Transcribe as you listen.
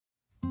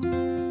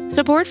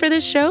Support for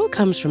this show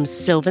comes from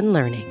Sylvan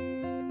Learning.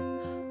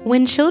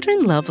 When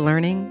children love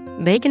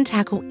learning, they can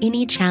tackle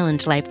any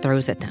challenge life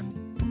throws at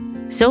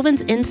them.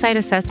 Sylvan's Insight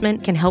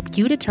Assessment can help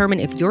you determine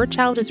if your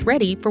child is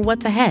ready for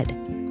what's ahead.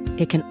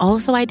 It can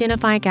also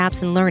identify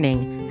gaps in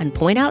learning and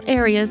point out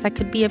areas that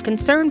could be of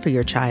concern for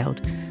your child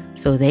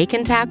so they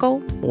can tackle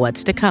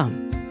what's to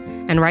come.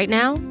 And right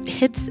now,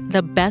 it's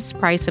the best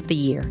price of the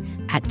year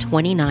at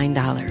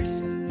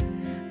 $29.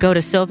 Go to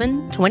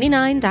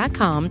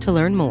sylvan29.com to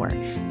learn more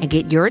and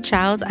get your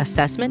child's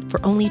assessment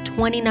for only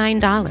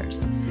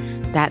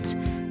 $29. That's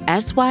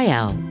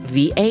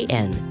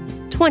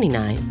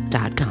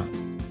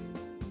SYLVAN29.com.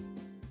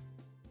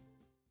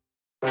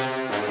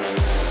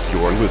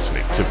 You're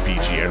listening to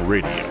BGN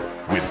Radio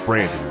with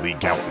Brandon Lee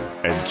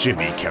Gowton and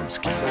Jimmy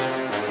Kempski.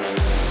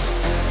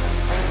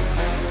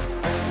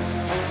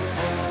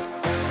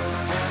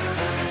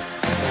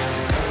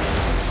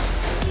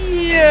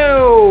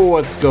 Yo,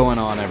 what's going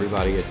on,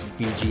 everybody? It's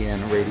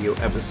BGN Radio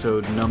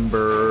episode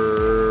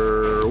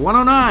number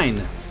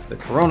 109, the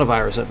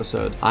coronavirus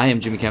episode. I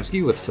am Jimmy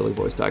Kempski with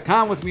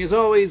PhillyVoice.com. With me, as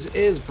always,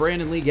 is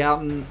Brandon Lee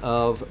Gowton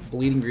of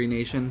Bleeding Green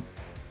Nation.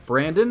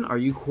 Brandon, are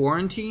you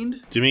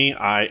quarantined? Jimmy,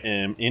 I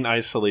am in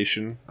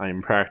isolation. I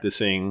am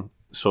practicing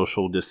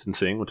social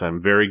distancing, which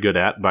I'm very good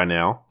at by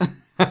now.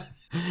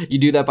 You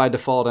do that by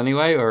default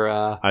anyway, or?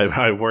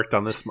 I've worked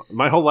on this.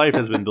 My whole life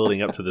has been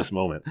building up to this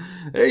moment.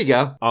 There you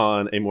go.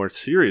 On a more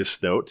serious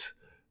note,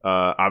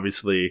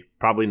 obviously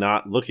probably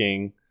not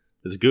looking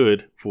as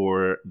good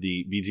for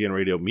the BGN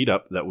Radio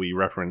meetup that we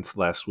referenced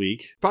last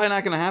week. Probably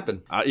not going to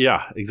happen.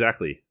 Yeah,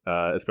 exactly.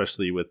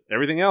 Especially with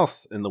everything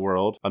else in the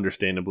world,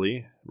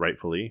 understandably,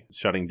 rightfully,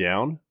 shutting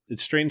down.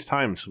 It's strange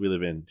times we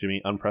live in,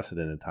 Jimmy.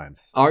 Unprecedented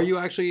times. Are you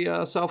actually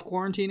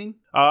self-quarantining?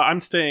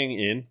 I'm staying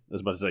in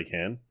as much as I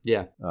can.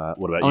 Yeah.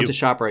 What about you? I went to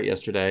ShopRite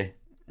yesterday,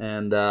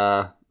 and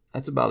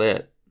that's about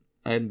it.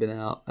 I hadn't been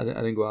out. I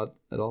didn't go out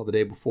at all the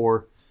day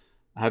before.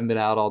 I haven't been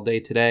out all day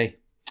today.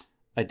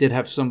 I did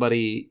have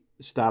somebody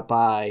stop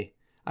by.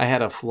 I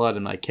had a flood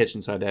in my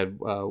kitchen, so I had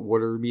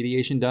water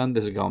remediation done.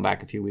 This is going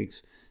back a few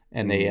weeks.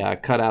 And they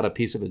cut out a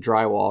piece of the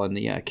drywall in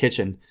the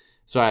kitchen.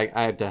 So I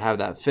had to have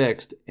that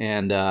fixed.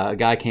 And a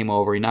guy came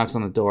over. He knocks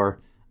on the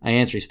door. I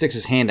answer. He sticks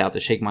his hand out to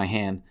shake my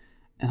hand.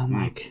 And I'm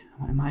like,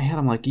 in my head,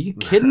 I'm like, are you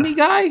kidding me,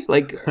 guy?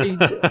 Like,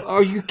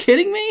 are you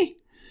kidding me?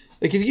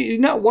 Like, have you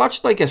not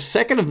watched like a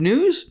second of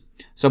news?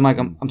 So I'm like,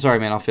 I'm sorry,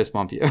 man. I'll fist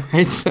bump you.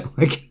 Right? So,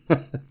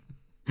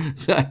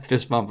 so I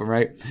fist bump him,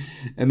 right?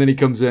 And then he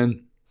comes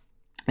in.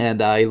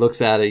 And he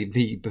looks at it.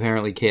 He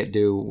apparently can't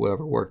do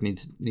whatever work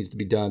needs to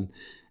be done.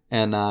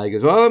 And he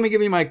goes, well, let me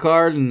give you my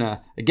card. And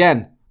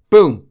again,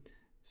 boom,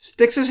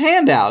 sticks his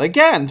hand out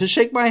again to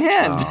shake my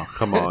hand. Oh,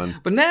 come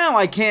on. But now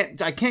I can't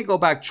go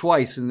back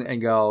twice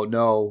and go,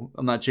 no,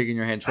 I'm not shaking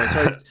your hand twice.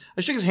 So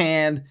I shook his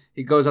hand.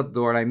 He goes out the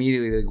door, and I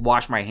immediately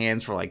wash my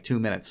hands for like 2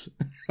 minutes.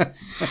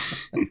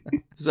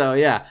 So,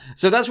 yeah.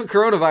 So that's what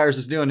coronavirus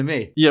is doing to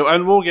me. Yeah,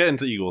 and we'll get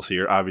into Eagles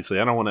here,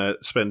 obviously. I don't want to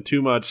spend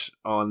too much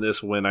on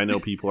this when I know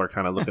people are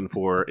kind of looking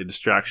for a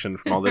distraction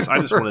from all this. I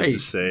just wanted to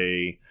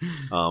say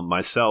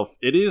myself,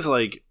 it is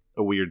like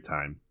a weird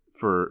time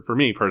for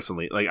me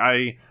personally. Like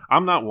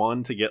I'm not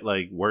one to get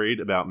like worried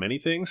about many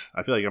things.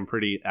 I feel like I'm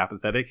pretty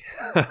apathetic.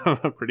 I'm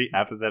a pretty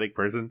apathetic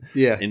person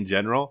in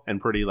general,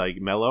 and pretty like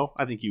mellow.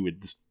 I think you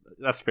would just,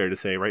 that's fair to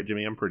say, right,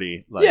 Jimmy? I'm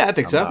pretty like, yeah, I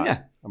think so.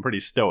 Yeah, I'm pretty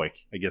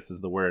stoic, I guess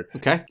is the word.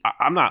 Okay.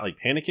 I'm not like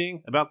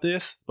panicking about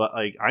this, but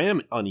like I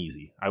am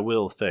uneasy. I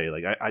will say,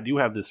 like I do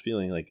have this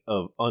feeling like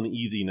of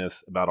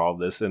uneasiness about all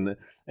this, and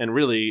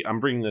really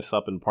I'm bringing this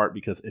up in part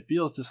because it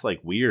feels just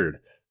like weird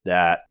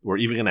that we're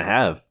even going to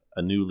have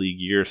a new league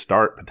year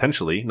start,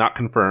 potentially, not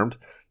confirmed.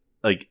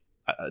 Like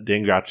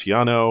Dan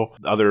Graciano,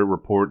 other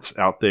reports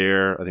out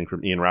there, I think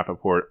from Ian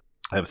Rappaport,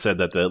 have said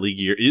that the league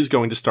year is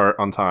going to start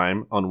on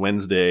time on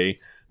Wednesday,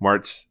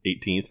 March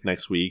 18th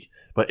next week.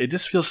 But it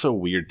just feels so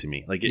weird to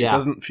me. Like, it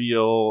doesn't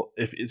feel,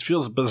 it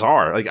feels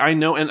bizarre. Like, I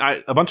know, and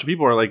a bunch of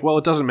people are like, well,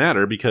 it doesn't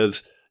matter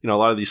because, you know, a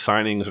lot of these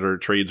signings or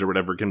trades or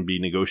whatever can be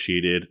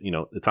negotiated. You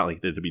know, it's not like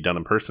they're to be done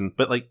in person.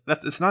 But, like,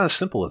 it's not as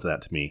simple as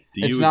that to me.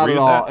 Do you agree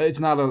with that? It's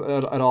not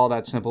at all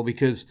that simple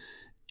because,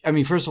 I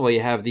mean, first of all,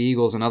 you have the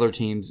Eagles and other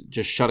teams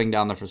just shutting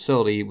down their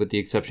facility with the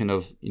exception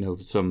of, you know,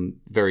 some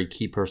very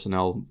key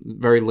personnel,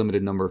 very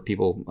limited number of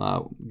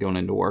people going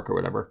into work or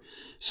whatever.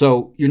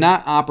 So you're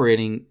not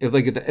operating,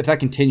 if that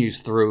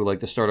continues through like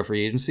the start of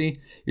free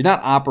agency, you're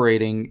not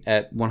operating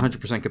at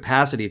 100%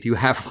 capacity if you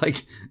have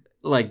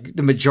like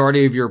the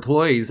majority of your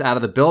employees out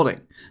of the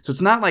building. So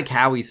it's not like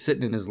Howie's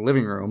sitting in his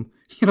living room,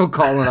 you know,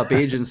 calling up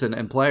agents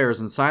and players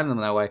and signing them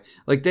that way.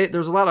 Like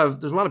there's a lot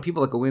of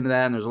people that go into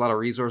that, and there's a lot of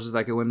resources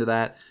that go into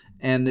that,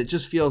 and it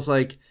just feels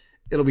like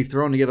it'll be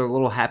thrown together a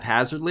little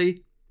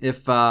haphazardly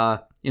if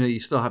you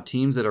still have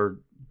teams that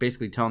are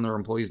basically telling their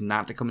employees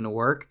not to come into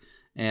work.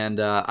 And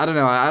I don't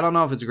know. I don't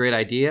know if it's a great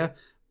idea.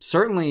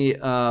 Certainly,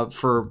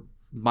 for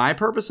my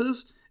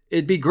purposes,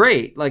 it'd be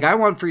great. Like, I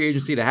want free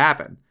agency to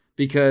happen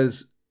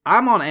because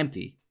I'm on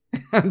empty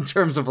in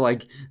terms of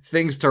like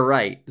things to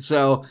write.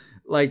 So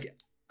like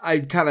I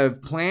kind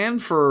of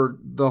planned for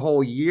the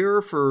whole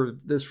year for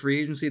this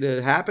free agency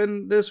to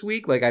happen this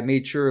week. Like I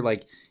made sure,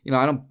 like, you know,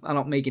 I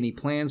don't make any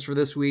plans for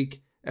this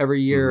week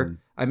every year. Mm-hmm.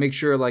 I make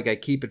sure like I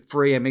keep it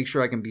free. I make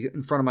sure I can be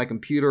in front of my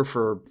computer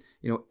for,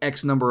 you know,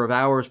 X number of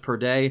hours per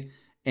day.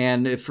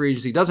 And if free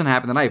agency doesn't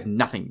happen, then I have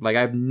nothing. Like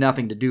I have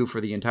nothing to do for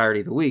the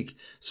entirety of the week.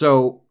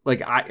 So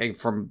like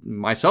from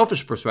my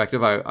selfish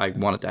perspective, I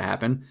want it to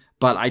happen,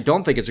 but I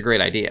don't think it's a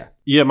great idea.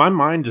 Yeah, my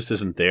mind just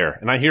isn't there.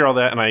 And I hear all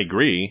that and I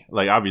agree.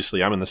 Like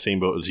obviously I'm in the same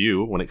boat as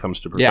you when it comes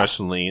to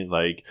professionally,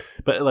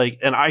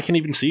 and I can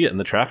even see it in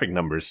the traffic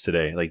numbers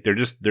today. Like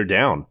they're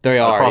down. They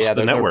are across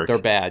the network. They're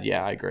bad.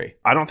 Yeah, I agree.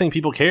 I don't think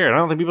people care. I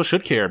don't think people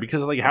should care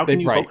because like how can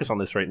you focus on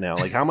this right now?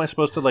 Like how am I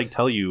supposed to like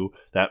tell you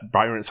that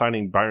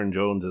signing Byron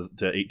Jones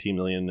to $18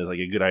 million is like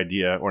a good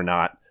idea or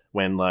not?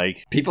 When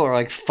like people are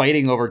like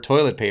fighting over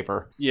toilet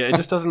paper. Yeah, it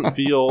just doesn't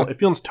feel. It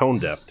feels tone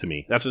deaf to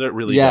me. That's what it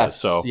really does.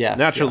 So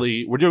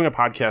naturally, we're doing a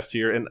podcast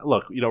here, and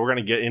look, you know, we're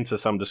going to get into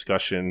some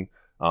discussion.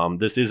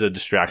 This is a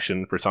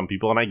distraction for some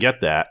people, and I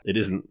get that. It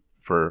isn't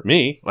for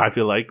me. I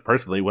feel like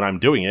personally when I'm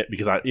doing it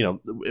because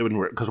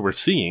because we're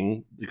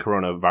seeing the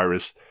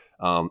coronavirus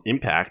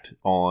impact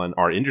on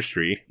our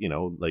industry, you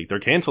know, like they're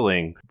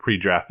canceling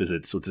pre-draft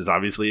visits, which is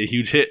obviously a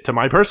huge hit to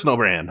my personal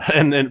brand,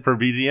 and then for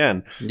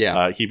BGN,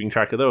 keeping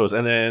track of those,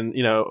 and then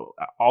you know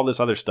all this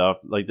other stuff,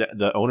 like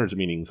the owners'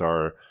 meetings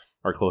are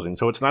closing,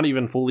 so it's not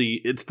even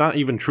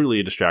truly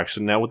a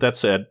distraction. Now, with that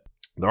said,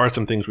 there are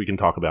some things we can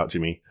talk about,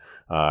 Jimmy,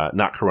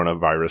 not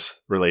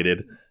coronavirus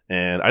related,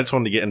 and I just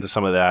wanted to get into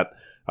some of that.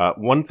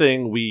 One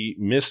thing we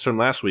missed from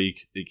last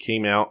week, it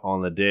came out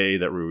on the day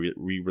that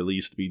we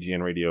released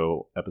BGN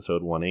Radio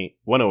episode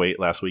 108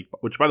 last week,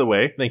 which, by the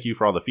way, thank you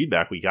for all the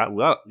feedback we got. We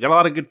got a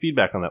lot of good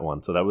feedback on that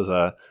one, so that was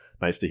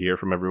nice to hear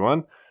from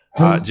everyone.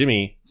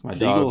 Jimmy, it's my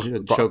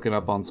dog choking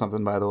up on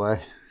something, by the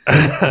way.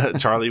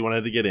 Charlie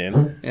wanted to get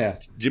in. Yeah.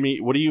 Jimmy,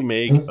 what do you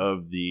make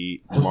of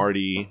the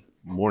Marty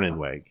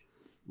Mornhinweg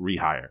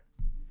rehire?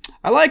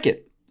 I like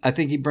it. I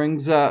think he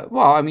brings, I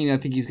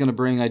think he's going to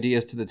bring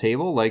ideas to the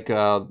table like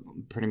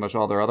pretty much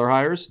all their other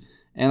hires.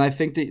 And I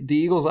think the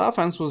Eagles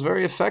offense was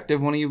very effective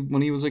when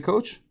he was a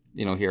coach,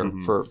 you know, here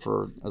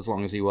for as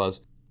long as he was.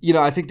 You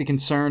know, I think the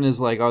concern is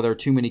like, are there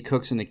too many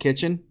cooks in the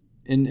kitchen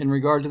in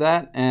regard to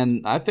that?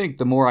 And I think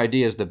the more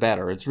ideas, the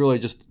better. It's really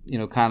just, you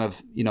know, kind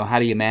of, you know, how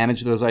do you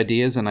manage those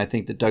ideas? And I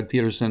think that Doug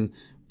Peterson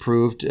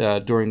proved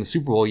during the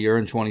Super Bowl year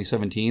in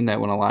 2017 that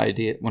when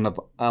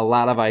a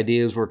lot of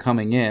ideas were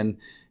coming in,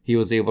 he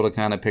was able to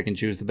kind of pick and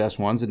choose the best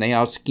ones, and they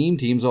out-scheme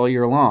teams all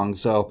year long.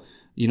 So,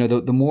 you know,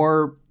 the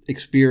more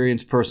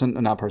experienced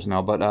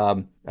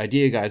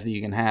idea guys that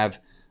you can have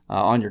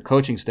on your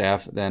coaching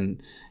staff,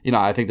 then, you know,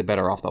 I think the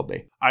better off they'll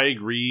be. I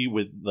agree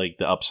with, like,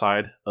 the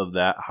upside of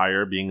that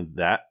hire being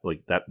that,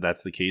 like,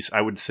 that's the case. I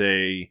would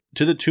say,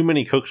 to the too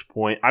many cooks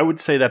point, I would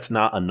say that's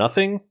not a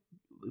nothing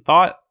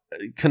thought.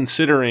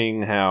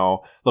 Considering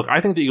how, look, I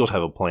think the Eagles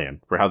have a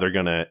plan for how they're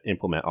going to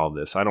implement all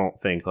this. I don't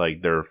think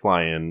like they're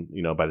flying,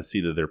 you know, by the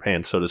seat of their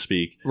pants, so to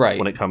speak, right,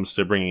 when it comes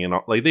to bringing in,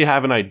 like they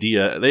have an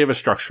idea, they have a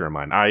structure in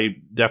mind. I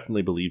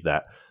definitely believe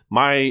that.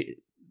 My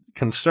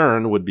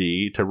concern would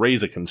be to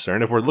raise a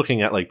concern if we're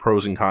looking at like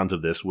pros and cons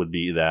of this would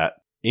be that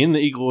in the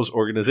Eagles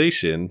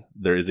organization,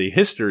 there is a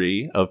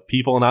history of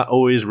people not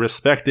always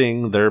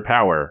respecting their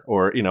power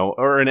or, you know,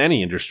 or in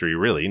any industry,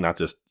 really, not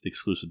just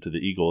exclusive to the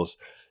Eagles.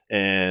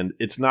 And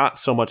it's not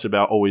so much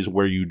about always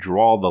where you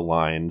draw the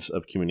lines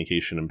of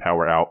communication and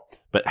power out,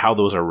 but how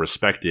those are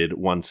respected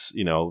once,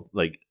 you know,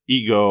 like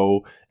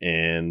ego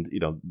and, you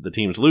know, the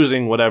team's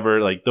losing,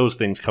 whatever, like those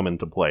things come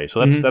into play.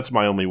 So that's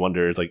my only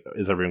wonder is like,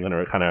 is everyone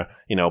going to kind of,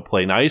 you know,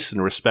 play nice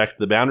and respect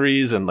the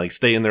boundaries and like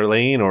stay in their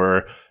lane,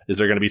 or is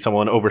there going to be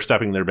someone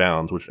overstepping their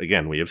bounds, which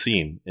again, we have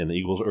seen in the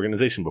Eagles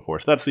organization before.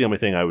 So that's the only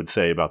thing I would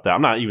say about that.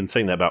 I'm not even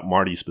saying that about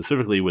Marty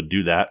specifically would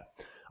do that.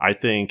 I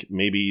think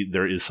maybe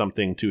there is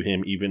something to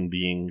him even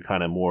being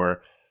kind of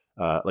more,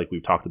 like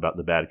we've talked about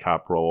the bad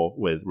cop role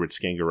with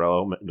Rich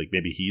Scangarello. Like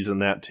maybe he's in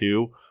that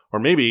too. Or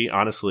maybe,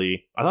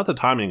 honestly, I thought the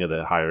timing of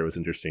the hire was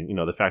interesting. You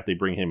know, the fact they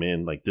bring him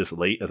in like this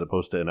late as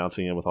opposed to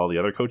announcing him with all the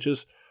other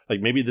coaches. Like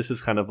maybe this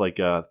is kind of like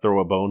a throw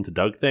a bone to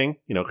Doug thing,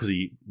 you know, because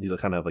he's a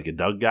kind of like a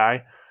Doug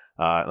guy.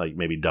 Like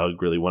maybe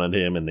Doug really wanted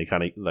him and they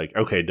kind of like,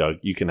 okay, Doug,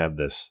 you can have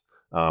this.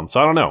 So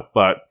I don't know,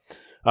 but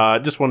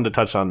just wanted to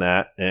touch on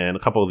that and a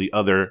couple of the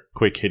other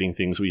quick hitting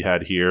things we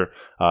had here.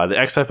 The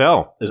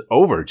XFL is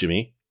over,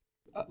 Jimmy.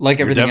 Like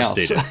everything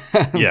else.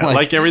 Yeah,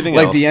 like everything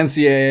else. Like the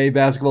NCAA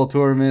basketball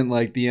tournament,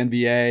 like the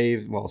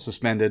NBA, well,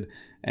 suspended.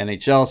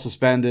 NHL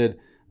suspended.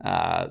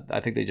 I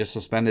think they just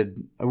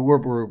suspended.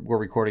 We're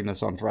recording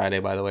this on Friday,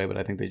 by the way, but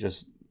I think they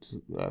just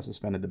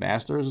suspended the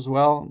Masters as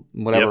well.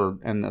 Whatever,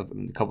 yep. And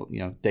a couple,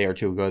 day or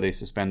two ago, they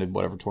suspended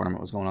whatever tournament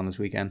was going on this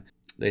weekend.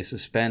 They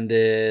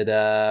suspended.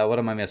 What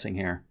am I missing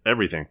here?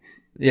 Everything.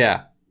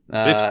 Yeah,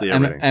 basically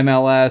everything.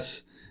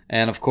 MLS,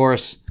 and of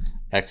course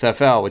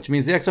XFL, which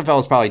means the XFL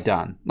is probably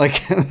done.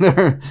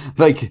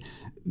 Like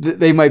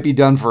they might be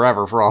done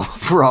forever for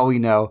all we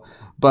know.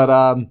 But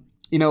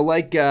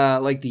like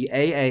the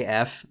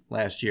AAF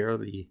last year,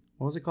 the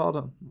what was it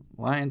called?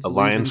 Alliance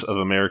Allegiance? of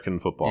American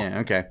Football.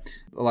 Yeah, okay.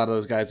 A lot of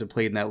those guys that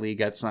played in that league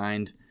got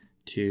signed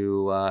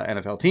to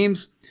NFL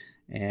teams.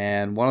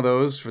 And one of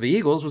those for the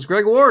Eagles was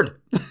Greg Ward.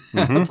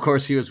 Mm-hmm. Of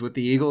course, he was with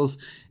the Eagles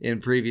in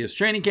previous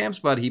training camps,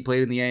 but he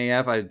played in the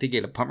AAF. I think he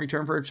had a punt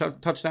return for a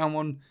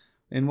touchdown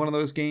in one of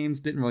those games.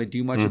 Didn't really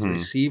do much as a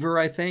receiver,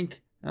 I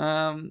think,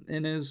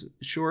 in his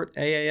short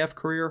AAF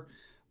career.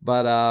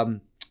 But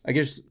I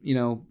guess,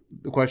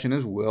 the question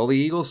is, will the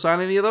Eagles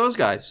sign any of those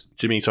guys?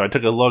 Jimmy, so I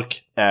took a look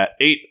at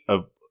 8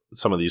 of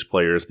some of these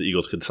players the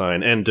Eagles could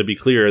sign. And to be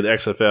clear, the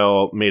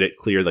XFL made it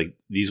clear like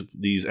these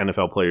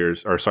NFL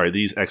players,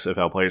 these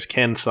XFL players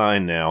can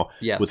sign now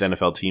with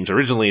NFL teams.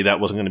 Originally, that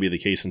wasn't going to be the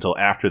case until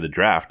after the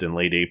draft in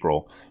late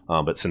April.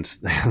 But since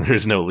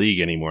there's no league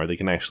anymore, they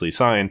can actually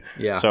sign.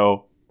 Yeah.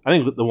 So I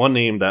think the one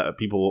name that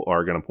people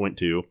are going to point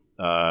to,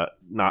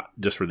 not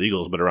just for the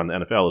Eagles, but around the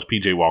NFL, is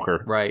PJ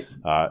Walker. Right.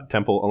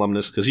 Temple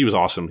alumnus, because he was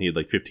awesome. He had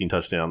like 15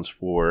 touchdowns,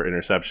 4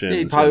 interceptions. Yeah,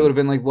 he probably would have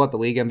been like, the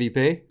league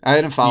MVP? I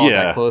didn't follow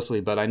that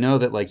closely, but I know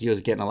that like he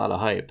was getting a lot of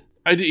hype.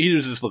 He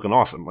was just looking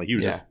awesome. Like he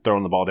was just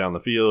throwing the ball down the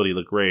field. He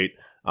looked great.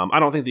 I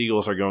don't think the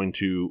Eagles are going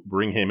to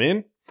bring him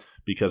in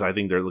because I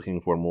think they're looking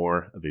for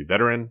more of a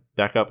veteran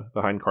backup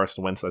behind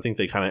Carson Wentz. I think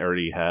they kind of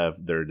already have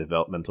their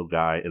developmental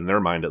guy, in their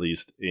mind at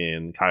least,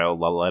 in Kyle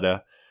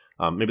Lauletta.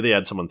 Maybe they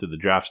add someone through the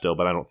draft still,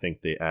 but I don't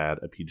think they add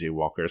a PJ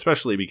Walker,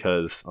 especially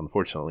because,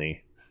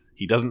 unfortunately,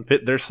 he doesn't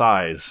fit their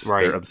size,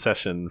 their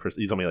obsession.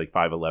 He's only like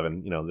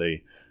 5'11".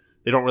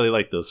 They don't really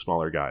like those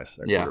smaller guys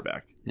at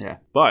quarterback. Yeah.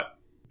 But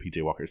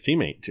PJ Walker's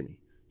teammate, Jimmy,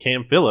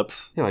 Cam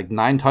Phillips. Yeah, like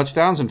 9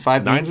 touchdowns in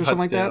 5 games or something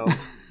like that?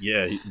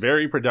 Yeah,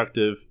 very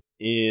productive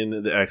in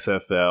the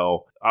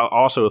XFL. I'll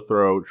also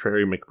throw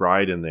Trey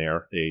McBride in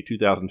there, a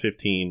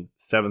 2015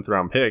 7th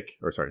round pick,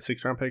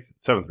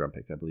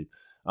 I believe.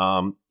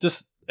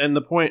 And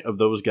the point of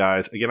those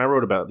guys, again, I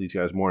wrote about these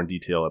guys more in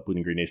detail at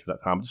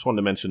bleedinggreennation.com. Just wanted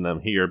to mention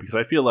them here because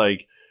I feel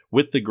like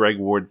with the Greg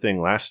Ward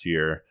thing last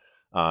year,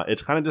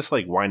 it's kind of just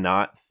like, why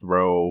not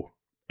throw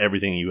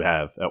everything you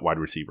have at wide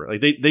receiver?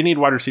 Like they need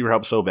wide receiver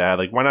help so bad.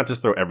 Like, why not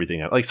just throw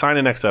everything out? Like, sign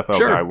an XFL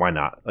guy. Why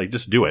not? Like,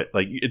 just do it.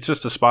 Like, it's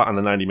just a spot on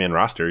the 90-man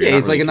roster. You're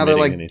he's really like another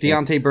like anything.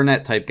 Deontay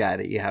Burnett type guy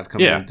that you have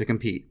coming in to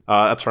compete.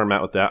 That's where I'm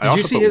at with that. Did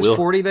you see his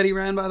 40 that he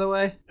ran, by the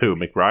way? Who,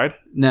 McBride?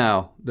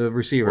 No, the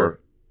receiver.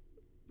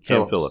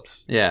 Cam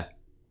Phillips. Yeah.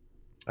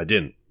 I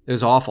didn't. It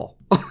was awful.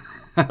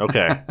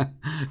 Okay.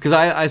 Because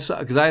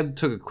I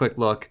took a quick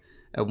look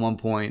at one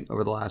point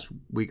over the last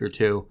week or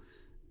two,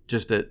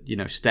 just at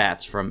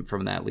stats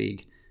from that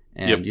league,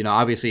 and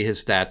obviously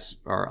his stats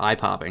are eye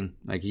popping.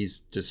 Like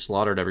he's just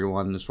slaughtered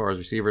everyone as far as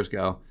receivers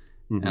go.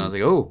 Mm-hmm. And I was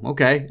like, oh,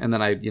 okay. And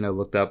then I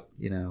looked up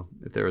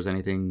if there was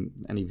any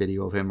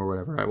video of him or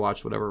whatever. I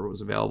watched whatever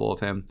was available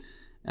of him,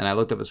 and I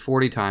looked up his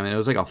 40 time, and it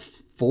was like a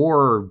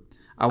 4.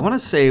 I want to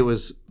say it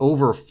was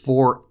over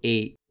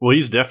 4.8. Well,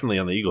 he's definitely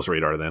on the Eagles'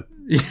 radar then.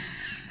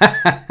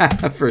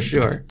 For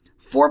sure.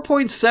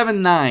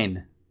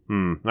 4.79.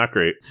 Not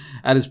great.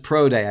 At his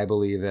pro day, I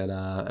believe, at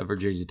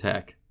Virginia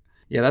Tech.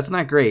 Yeah, that's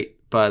not great.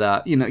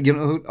 But,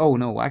 oh,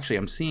 no, actually,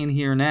 I'm seeing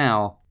here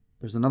now,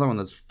 there's another one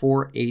that's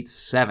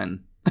 4.87.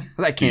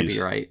 That can't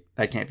be right.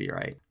 That can't be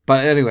right.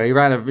 But anyway, he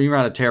ran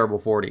a terrible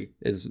 40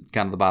 is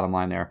kind of the bottom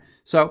line there.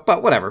 So,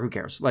 but whatever, who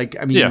cares? Like,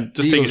 I mean,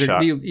 just take a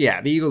shot.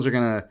 The Eagles are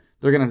going to,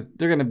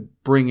 they're gonna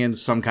bring in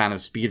some kind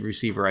of speed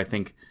receiver. I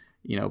think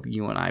you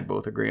and I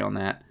both agree on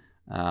that.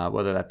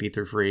 Whether that be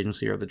through free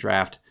agency or the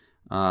draft.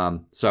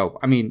 So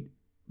I mean,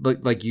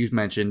 like you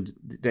mentioned,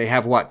 they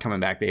have what coming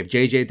back? They have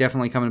JJ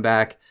definitely coming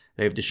back.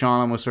 They have Deshaun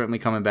almost certainly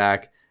coming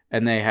back,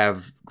 and they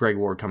have Greg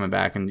Ward coming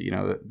back, and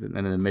and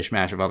then the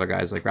mishmash of other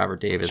guys like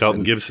Robert Davis,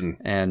 Shelton Gibson,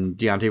 and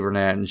Deontay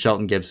Burnett, and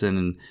Shelton Gibson,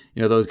 and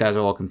those guys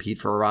will all compete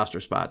for a roster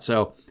spot.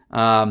 So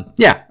I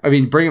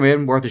mean, bring them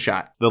in, worth a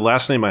shot. The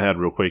last name I had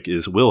real quick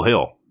is Will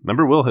Hill.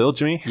 Remember Will Hill,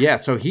 Jimmy? Yeah,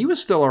 so he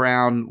was still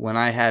around when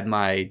I had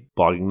my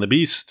Blogging the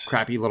Beast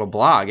crappy little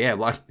blog. Yeah,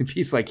 Blogging the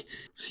Beast. Like,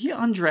 was he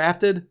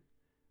undrafted?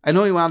 I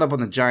know he wound up on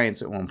the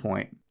Giants at one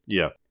point.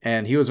 Yeah,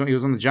 and he was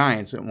on the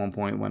Giants at one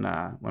point when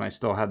I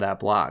still had that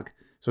blog.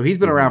 So he's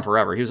been around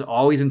forever. He was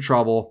always in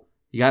trouble.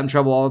 He got in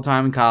trouble all the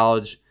time in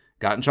college.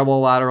 Got in trouble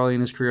a lot early in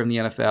his career in the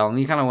NFL, and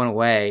he kind of went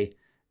away.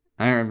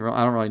 I don't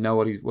really know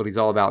what he's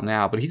all about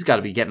now, but he's got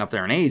to be getting up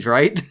there in age,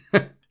 right?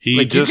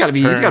 He's got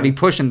to be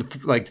pushing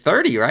like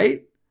 30,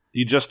 right?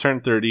 He just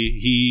turned 30.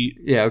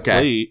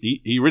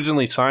 He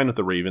originally signed with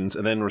the Ravens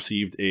and then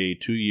received a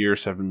 2-year,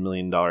 $7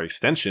 million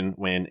extension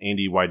when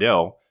Andy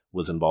Weidel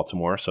was in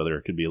Baltimore, so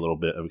there could be a little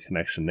bit of a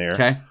connection there.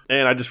 Okay.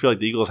 And I just feel like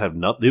the Eagles they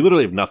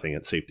literally have nothing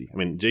at safety. I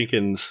mean,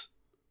 Jenkins,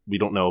 we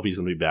don't know if he's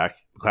going to be back.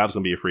 McLeod's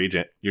going to be a free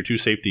agent. Your 2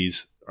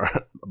 safeties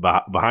are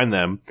behind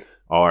them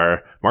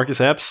are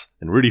Marcus Epps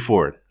and Rudy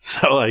Ford.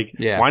 So,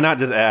 why not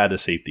just add a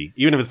safety?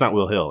 Even if it's not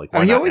Will Hill. Like,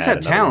 he always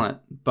had talent,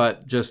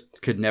 but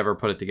just could never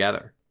put it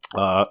together.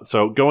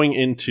 So going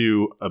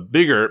into a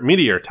bigger,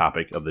 meatier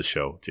topic of the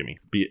show, Jimmy,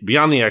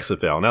 beyond the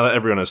XFL, now that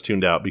everyone has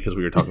tuned out because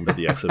we were talking about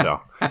the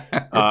XFL,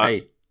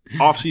 right.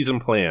 Off-season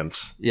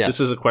plans. Yes. This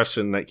is a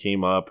question that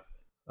came up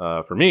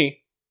for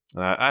me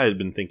I had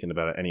been thinking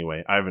about it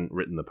anyway. I haven't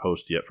written the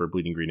post yet for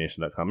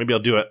bleedinggreennation.com. Maybe I'll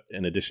do it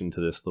in addition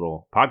to this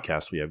little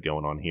podcast we have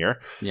going on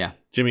here. Yeah.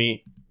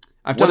 Jimmy,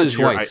 I've done it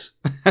twice.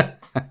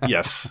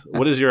 Yes.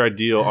 What is your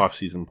ideal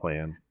offseason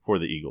plan for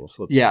the Eagles?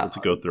 Let's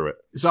go through it.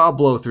 So I'll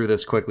blow through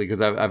this quickly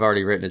because I've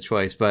already written it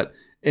twice. But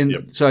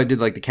so I did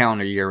like the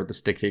calendar year with the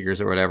stick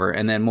figures or whatever,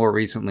 and then more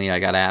recently I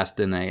got asked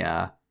in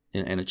a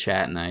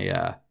chat, and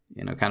I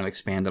kind of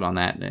expanded on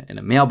that in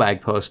a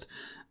mailbag post.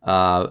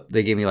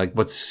 They gave me like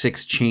what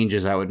 6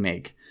 changes I would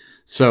make.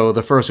 So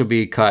the first would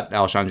be cut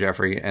Alshon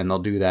Jeffrey, and they'll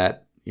do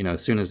that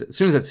as soon as that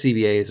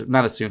CBA is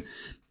not as soon.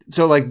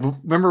 So like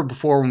remember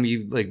before when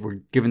we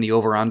were given the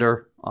over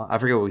under, I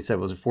forget what we said,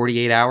 was it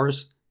 48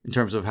 hours in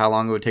terms of how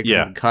long it would take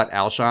them to cut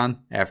Alshon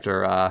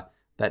after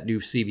that new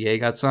CBA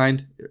got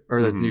signed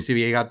or the new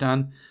CBA got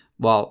done.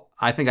 Well,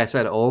 I think I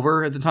said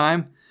over at the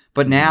time,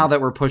 but now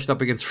that we're pushed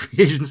up against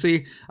free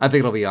agency, I think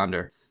it'll be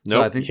under. Nope,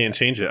 so I think, you can't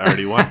change it. I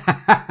already won.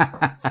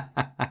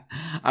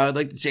 I would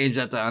like to change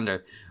that to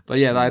under. But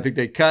yeah, I think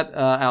they cut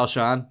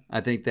Alshon.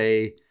 I think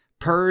they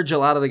purge a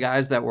lot of the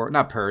guys that were,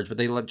 not purge, but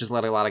they just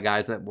let a lot of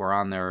guys that were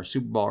on their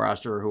Super Bowl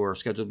roster who are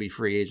scheduled to be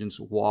free agents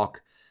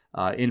walk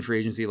in free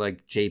agency,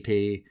 like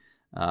JP,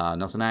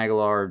 Nelson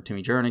Aguilar,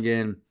 Timmy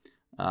Jernigan,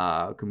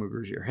 Kamu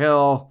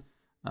Grugier-Hill,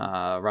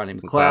 Rodney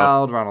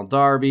McLeod, Ronald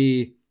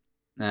Darby,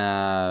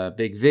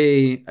 Big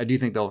V. I do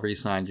think they'll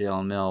re-sign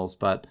Jalen Mills,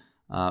 but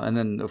and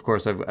then, of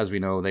course, as we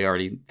know, they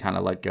already kind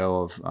of let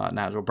go of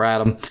Nigel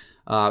Bradham.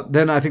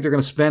 Then I think they're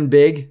going to spend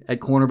big at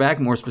cornerback.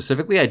 More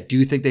specifically, I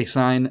do think they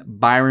sign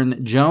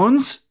Byron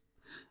Jones.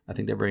 I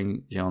think they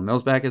bring Jalen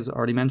Mills back, as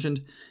already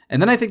mentioned.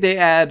 And then I think they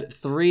add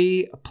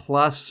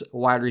 3+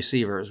 wide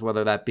receivers,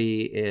 whether that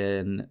be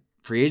in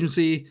free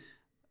agency,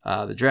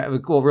 the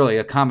draft. Well, really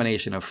a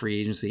combination of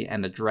free agency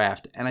and the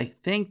draft. And I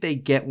think they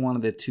get one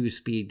of the 2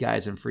 speed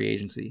guys in free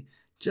agency,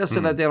 just so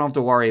that they don't have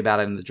to worry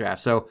about it in the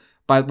draft. So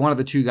by one of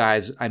the 2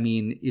 guys, I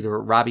mean either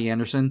Robbie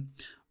Anderson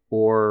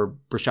or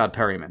Brashad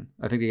Perryman.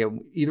 I think they get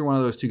either one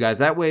of those 2 guys.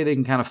 That way they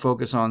can kind of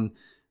focus on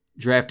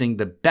drafting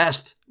the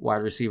best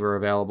wide receiver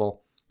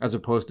available as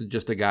opposed to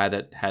just a guy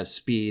that has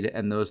speed,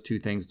 and those 2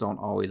 things don't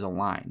always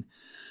align.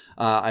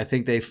 I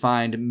think they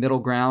find middle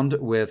ground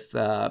with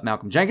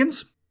Malcolm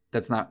Jenkins.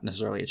 That's not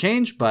necessarily a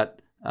change,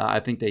 but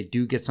I think they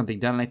do get something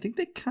done, and I think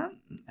they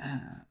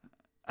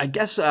I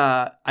guess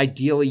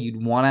ideally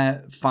you'd want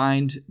to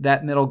find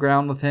that middle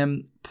ground with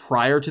him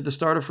prior to the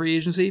start of free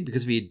agency,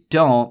 because if you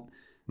don't,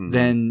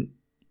 then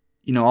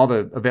all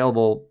the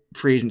available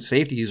free agent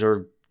safeties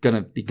are going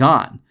to be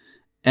gone,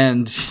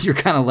 and you're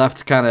kind of left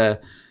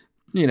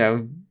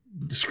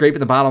scraping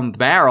the bottom of the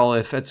barrel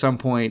if at some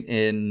point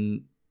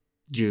in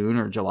June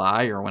or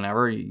July or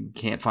whenever you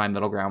can't find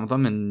middle ground with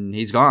him and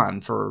he's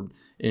gone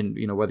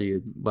whether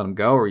you let him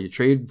go or you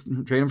trade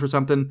him for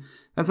something.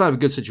 That's not a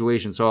good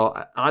situation. So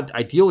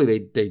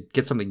ideally they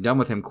get something done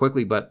with him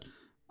quickly, but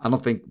I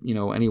don't think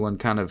anyone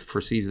kind of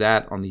foresees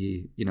that on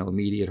the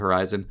immediate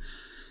horizon.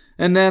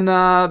 And then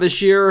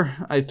this year,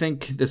 I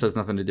think this has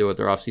nothing to do with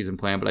their offseason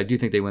plan, but I do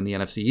think they win the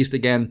NFC East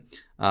again.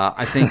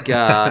 I think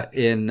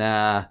in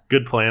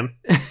good plan.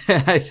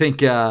 I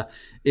think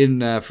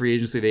in free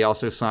agency they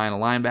also sign a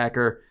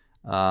linebacker.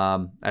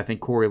 I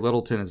think Corey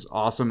Littleton is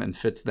awesome and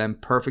fits them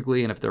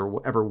perfectly. And if there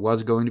ever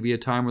was going to be a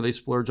time where they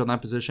splurge on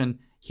that position,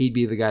 he'd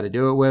be the guy to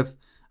do it with.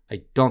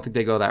 I don't think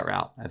they go that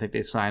route. I think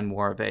they sign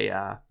more of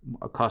a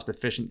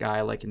cost-efficient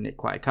guy like a Nick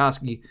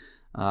Kwiatkowski.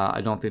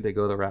 I don't think they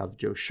go the route of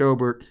Joe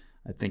Schobert.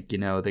 I think,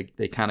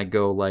 they kind of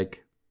go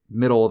like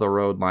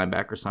middle-of-the-road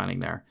linebacker signing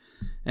there.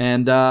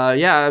 And,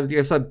 I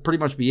guess that'd pretty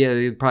much be it.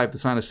 They'd probably have to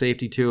sign a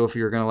safety, too, if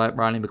you're going to let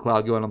Rodney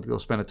McLeod go. I don't think they'll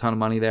spend a ton of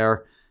money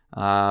there.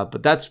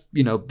 But that's,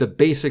 the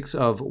basics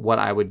of what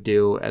I would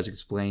do, as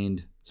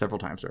explained several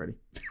times already.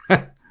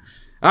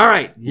 All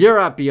right, you're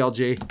up,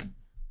 BLG.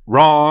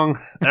 Wrong.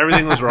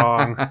 Everything was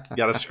wrong. You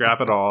got to scrap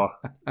it all.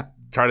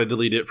 Try to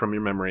delete it from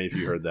your memory if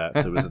you heard that.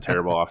 So it was a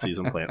terrible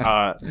offseason plan.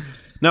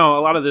 No,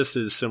 a lot of this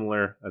is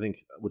similar, I think,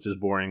 which is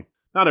boring.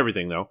 Not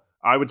everything, though.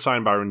 I would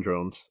sign Byron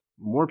Jones.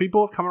 More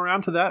people have come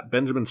around to that.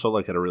 Benjamin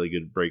Solak had a really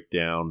good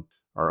breakdown,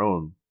 our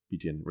own,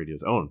 BGN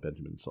Radio's own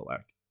Benjamin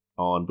Solak,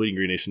 on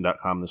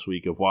bleedinggreennation.com this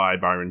week of why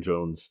Byron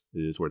Jones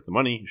is worth the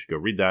money. You should go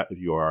read that if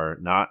you are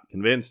not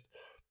convinced.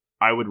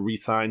 I would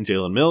re-sign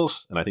Jalen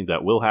Mills, and I think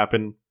that will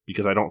happen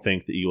because I don't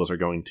think the Eagles are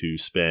going to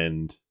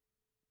spend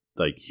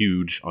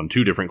huge on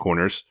 2 different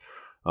corners.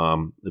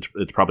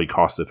 It's probably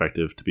cost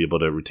effective to be able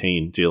to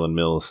retain Jalen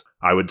Mills.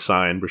 I would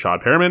sign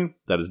Brashad Perriman.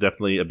 That is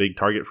definitely a big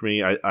target for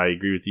me. I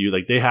agree with you.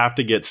 They have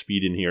to get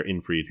speed in here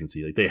in free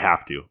agency. They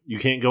have to. You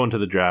can't go into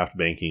the draft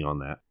banking on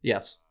that.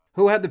 Yes.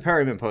 Who had the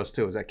Perryman post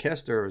too? Was that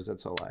Kist or was that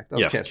Solak? That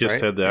was yes, Kist, right?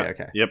 Kist had that. Yeah,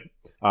 okay. Yep.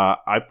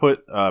 I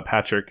put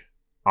Patrick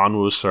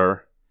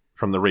Onwuasor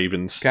from the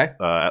Ravens at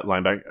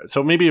linebacker.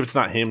 So maybe if it's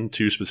not him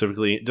too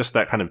specifically, just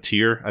that kind of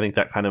tier. I think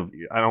that kind of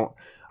I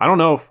don't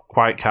know if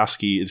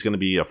Kwiatkowski is going to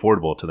be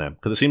affordable to them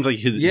because it seems like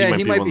he might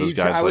be one of those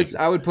guys.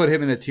 I would put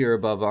him in a tier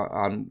above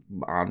on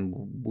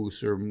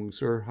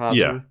Mooser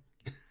Hauser.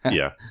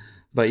 Yeah.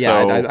 But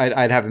yeah, So-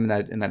 I'd have him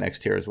in that next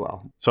tier as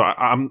well. So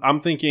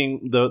I'm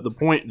thinking the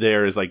point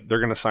there is like they're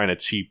going to sign a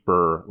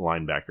cheaper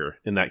linebacker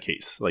in that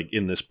case, like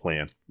in this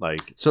plan.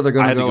 Like, So they're I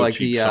going to had to go go like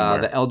cheap the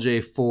somewhere.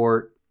 LJ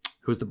Fort,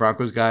 who's the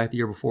Broncos guy the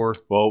year before.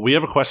 well, we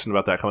have a question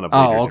about that coming up.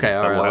 Oh, later, okay, Jimmy,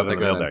 all that right, we'll I'll have let in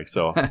that the go mailbag.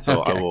 So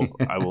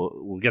Okay.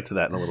 we'll get to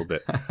that in a little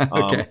bit.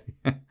 Okay.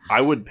 I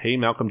would pay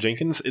Malcolm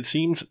Jenkins. It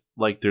seems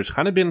like there's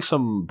kind of been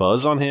some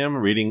buzz on him,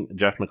 reading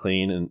Jeff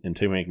McLean and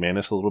Tim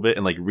McManus a little bit,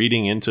 and like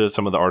reading into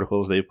some of the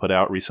articles they've put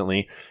out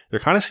recently. There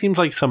kind of seems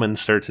like some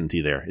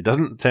uncertainty there. It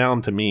doesn't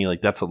sound to me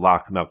like that's a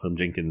lock. Malcolm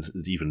Jenkins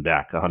is even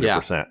back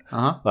 100%.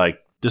 Uh-huh. Like,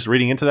 just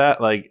reading into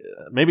that, like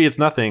maybe it's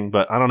nothing,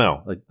 but I don't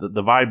know. Like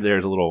the vibe there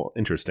is a little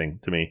interesting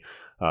to me.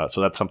 So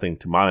that's something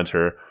to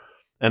monitor.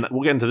 And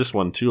we'll get into this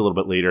one too a little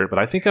bit later, but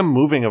I think I'm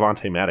moving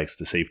Avonte Maddox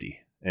to safety.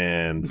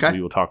 And Okay.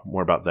 we will talk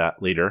more about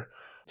that later.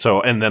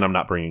 So, and then I'm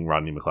not bringing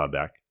Rodney McLeod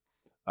back.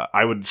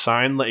 I would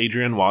sign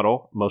Adrian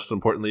Waddle, most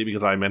importantly,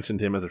 because I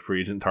mentioned him as a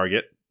free agent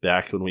target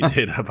back when we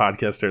did a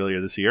podcast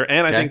earlier this year.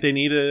 And Okay. I think they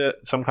need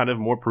some kind of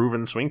more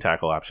proven swing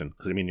tackle option.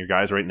 Because, I mean, your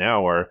guys right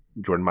now are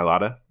Jordan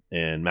Mailata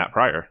and Matt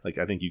Pryor. Like,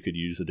 I think you could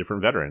use a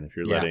different veteran if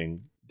you're Yeah.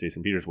 letting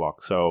Jason Peters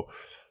walk. So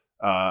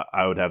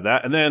I would have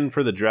that. And then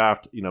for the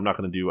draft, I'm not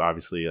going to do,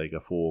 obviously, like a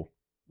full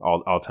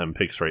all 10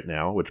 picks right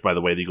now, which, by the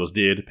way, the Eagles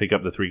did pick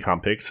up the 3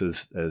 comp picks,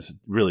 as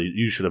really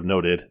you should have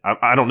noted.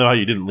 I don't know how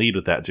you didn't lead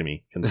with that,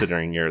 Jimmy,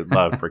 considering your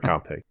love for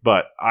comp pick.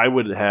 But I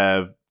would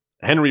have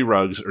Henry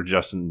Ruggs or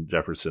Justin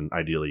Jefferson,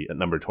 ideally, at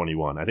number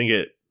 21. I think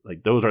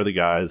those are the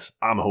guys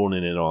I'm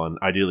honing in on.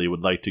 Ideally,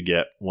 would like to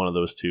get one of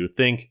those two.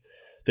 Think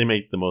they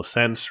make the most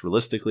sense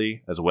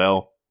realistically as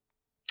well.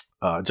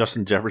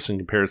 Justin Jefferson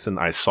comparison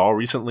I saw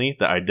recently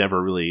that I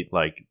never really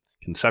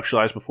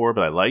conceptualized before,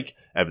 but I like.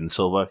 Evan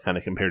Silva kind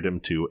of compared him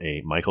to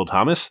a Michael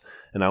Thomas,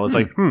 and I was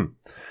like,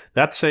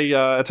 that's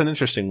an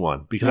interesting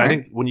one, because I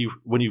think when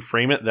you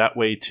frame it that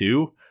way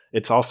too,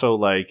 it's also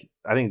like,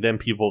 I think then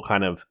people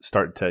kind of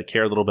start to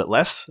care a little bit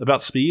less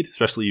about speed,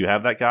 especially you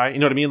have that guy. You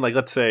know what I mean? Like,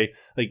 let's say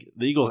like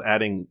the Eagles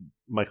adding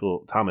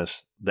Michael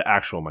Thomas, the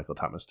actual Michael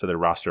Thomas, to their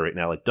roster right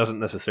now, like doesn't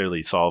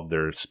necessarily solve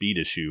their speed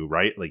issue,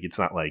 right? Like, it's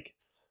not like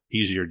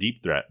he's your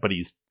deep threat, but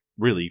he's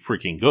really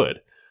freaking good.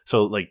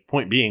 So, like,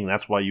 point being,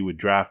 that's why you would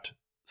draft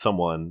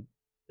someone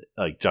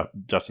like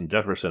Justin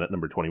Jefferson at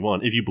number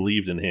 21 if you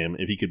believed in him,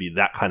 if he could be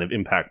that kind of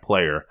impact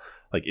player,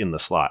 like in the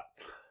slot.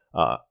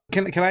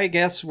 Can I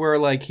guess where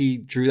like he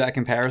drew that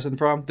comparison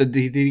from? Did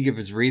he give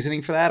his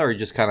reasoning for that, or he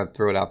just kind of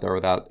threw it out there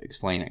without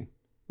explaining?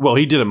 Well,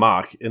 he did a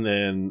mock, and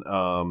then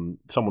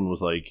someone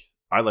was like,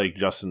 I like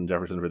Justin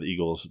Jefferson for the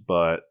Eagles,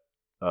 but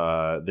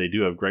they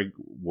do have Greg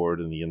Ward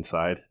in the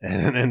inside.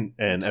 And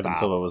Evan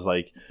Silva was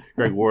like,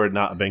 Greg Ward,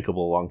 not a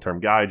bankable long-term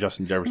guy.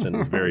 Justin Jefferson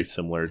is very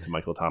similar to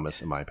Michael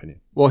Thomas, in my opinion.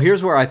 Well,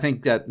 here's where I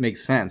think that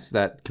makes sense,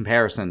 that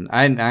comparison.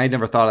 I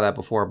never thought of that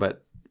before,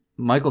 but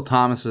Michael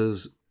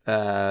Thomas's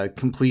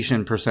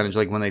completion percentage,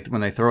 like when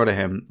they throw to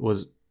him,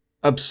 was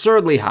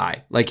absurdly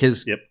high. Like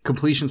his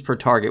completions per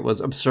target was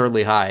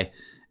absurdly high.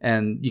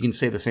 And you can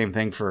say the same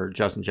thing for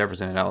Justin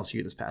Jefferson at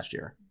LSU this past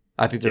year.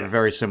 I think they're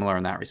very similar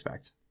in that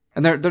respect.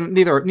 And they're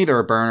neither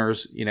are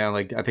burners,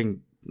 like I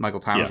think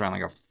Michael Thomas ran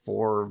like a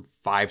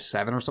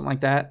 4.57 or something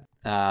like that.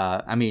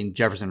 I mean,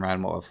 Jefferson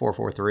ran a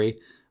 4.43,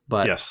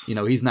 but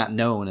he's not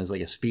known as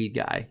like a speed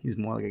guy. He's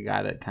more like a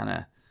guy that kind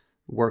of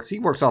works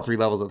all 3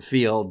 levels of the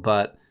field,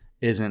 but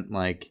isn't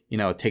like,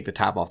 take the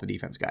top off the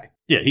defense guy.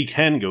 Yeah, he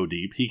can go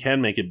deep. He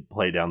can make it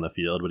play down the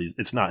field, but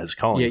it's not his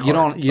calling. Yeah,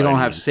 you don't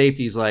have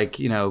safeties like,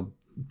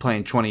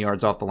 playing 20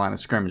 yards off the line of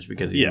scrimmage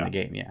because he's in the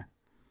game. Yeah.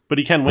 But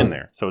he can win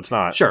there, so it's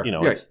not, sure. You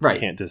Right.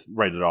 can't just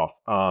write it off.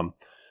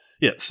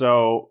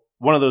 So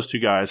one of those two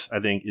guys, I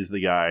think, is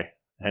the guy,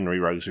 Henry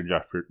Ruggs or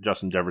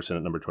Justin Jefferson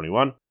at number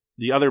 21.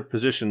 The other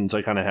positions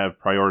I kind of have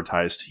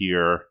prioritized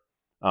here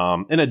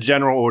in a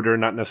general order,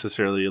 not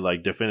necessarily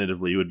like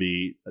definitively, would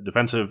be a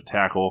defensive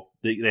tackle.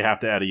 They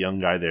have to add a young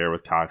guy there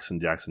with Cox and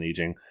Jackson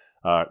aging.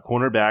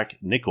 Cornerback,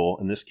 nickel,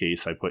 in this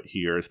case, I put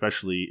here,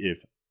 especially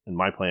if, in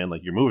my plan,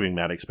 like you're moving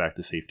Maddox back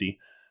to safety.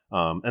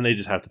 And they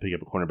just have to pick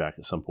up a cornerback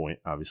at some point,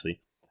 obviously.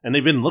 And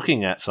they've been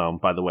looking at some,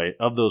 by the way,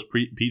 of those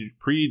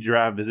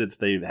pre-draft visits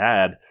they've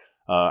had.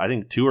 I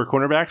think 2 are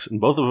cornerbacks,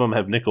 and both of them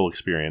have nickel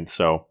experience.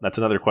 So that's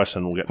another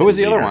question we'll get to. Who was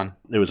the later. other one?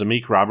 It was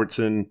Amik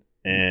Robertson,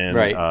 and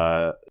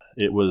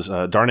it was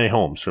Darnay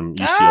Holmes from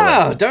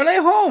UCLA. Oh, Darnay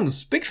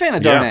Holmes. Big fan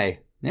of Darnay.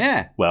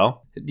 Yeah.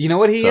 Well, you know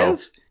what he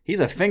is? He's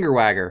a finger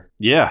wagger.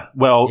 Yeah.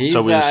 Well,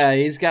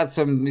 he's got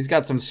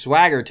some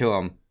swagger to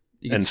him.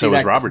 You can see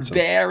that Robertson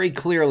very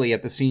clearly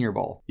at the Senior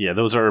Bowl. Yeah,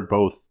 those are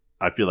both,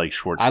 I feel like,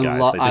 Schwartz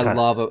guys.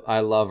 I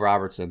love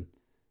Robertson.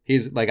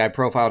 He's like, I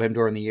profiled him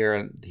during the year,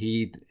 and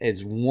he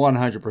is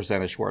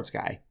 100% a Schwartz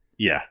guy.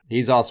 Yeah,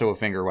 he's also a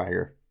finger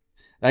wagger.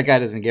 That guy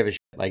doesn't give a shit.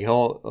 Like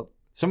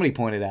somebody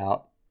pointed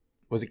out,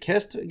 was it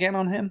Kist again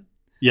on him?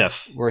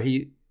 Yes, where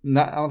I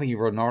don't think he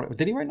wrote an article.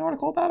 Did he write an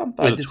article about him?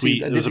 I did see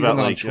something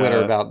on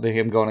Twitter about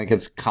him going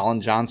against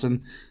Colin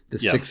Johnson, the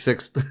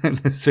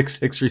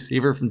 6'6"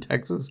 receiver from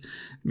Texas.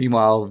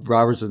 Meanwhile,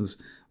 Robertson's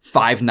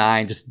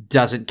 5'9", just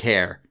doesn't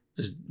care.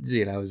 Just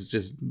is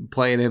just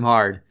playing him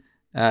hard.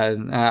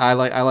 I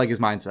like his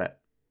mindset.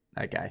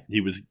 That guy.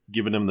 He was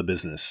giving him the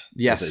business.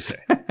 Yes. As they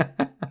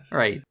say.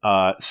 Right.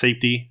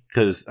 Safety,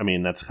 because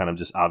that's kind of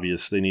just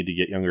obvious. They need to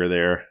get younger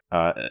there.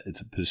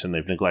 It's a position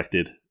they've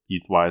neglected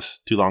youth-wise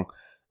too long.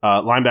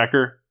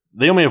 Linebacker,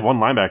 they only have one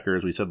linebacker,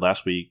 as we said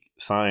last week,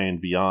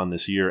 signed beyond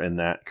this year, and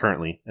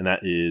that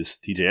is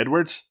TJ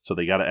Edwards. So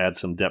they got to add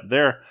some depth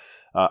there.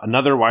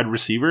 Another wide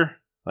receiver,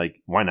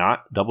 like why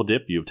not double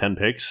dip? You have 10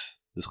 picks.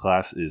 This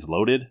class is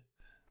loaded.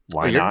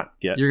 Why not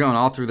get? You're going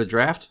all through the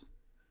draft.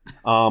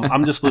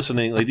 I'm just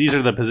listening. Like these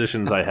are the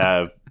positions I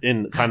have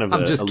in kind of a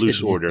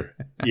loose order.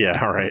 Yeah,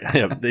 all right.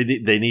 Yeah,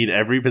 they need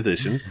every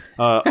position.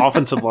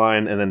 Offensive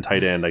line and then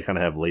tight end. I kind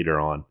of have later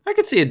on. I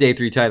could see a day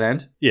 3 tight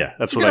end. Yeah,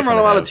 that's what I run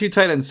a lot of 2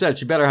 tight end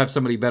sets. You better have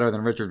somebody better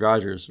than Richard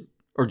Rodgers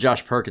or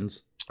Josh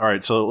Perkins. All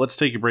right, so let's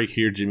take a break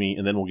here, Jimmy,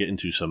 and then we'll get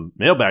into some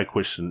mailbag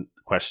questions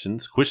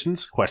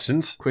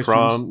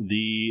from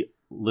the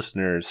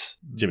listeners.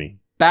 Jimmy,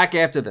 back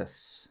after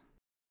this.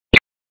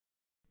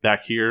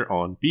 Back here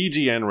on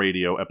BGN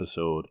Radio,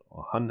 episode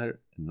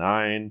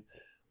 109.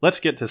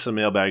 Let's get to some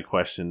mailbag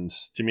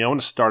questions. Jimmy, I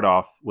want to start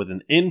off with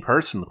an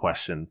in-person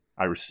question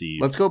I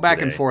received. Let's go back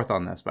today. And forth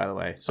on this, by the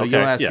way. So okay,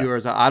 you'll ask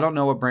yours. I don't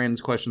know what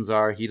Brandon's questions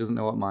are. He doesn't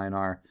know what mine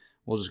are.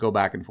 We'll just go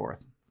back and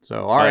forth.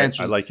 So our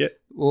answers, I like it.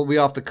 We'll be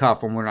off the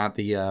cuff when we're not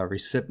the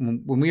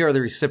recipient. When we are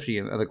the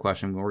recipient of the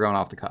question, we're going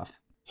off the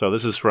cuff. So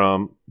this is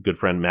from good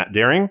friend Matt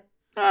Daring.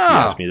 Oh, he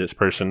asked me this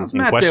person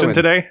in question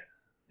today.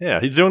 Yeah,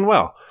 he's doing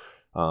well.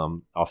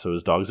 Also,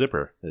 his dog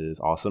Zipper is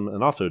awesome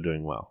and also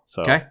doing well.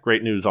 So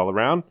Great news all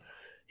around.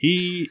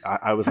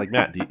 I was like,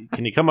 Matt,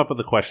 can you come up with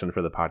a question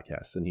for the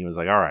podcast? And he was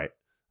like, all right.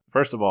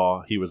 First of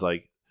all, he was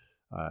like,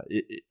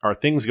 are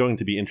things going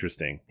to be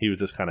interesting? He was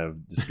just kind of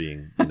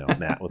being,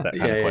 Matt with that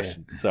kind of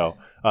question. Yeah. So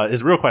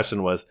his real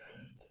question was,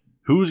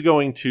 who's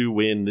going to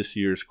win this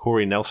year's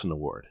Corey Nelson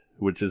Award?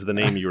 Which is the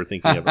name you were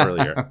thinking of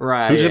earlier.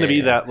 Right. Who's going to be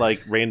that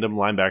random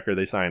linebacker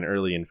they sign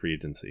early in free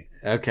agency?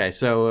 Okay,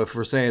 so if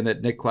we're saying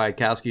that Nick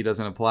Kwiatkowski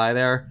doesn't apply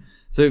there,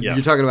 so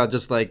you're talking about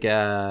just the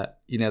guy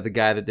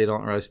that they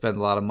don't really spend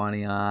a lot of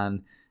money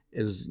on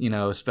is,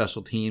 a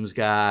special teams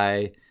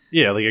guy.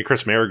 Yeah, like a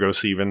Chris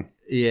Maragos even.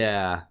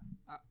 Yeah.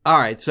 All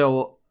right,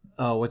 so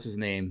what's his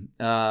name?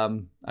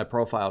 I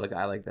profiled a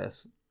guy like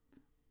this.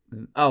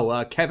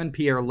 Kevin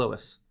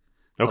Pierre-Louis,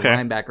 the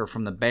linebacker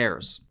from the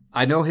Bears.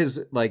 I know his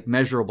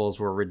measurables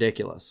were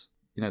ridiculous.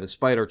 The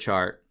spider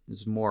chart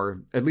is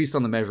more, at least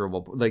on the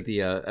measurable,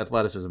 the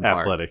athleticism part.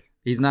 Athletic.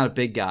 He's not a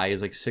big guy.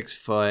 He's 6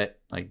 foot.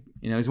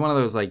 He's one of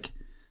those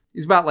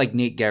he's about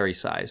Nate Gary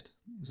sized.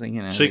 He's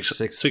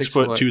 6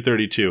 foot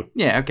 232.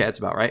 Yeah, okay, that's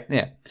about right.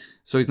 Yeah,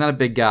 so he's not a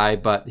big guy,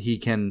 but he's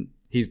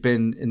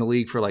been in the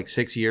league for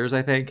 6 years,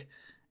 I think,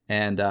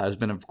 and has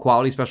been a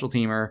quality special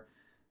teamer.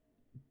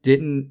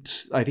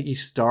 I think he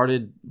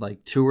started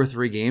 2 or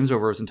 3 games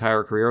over his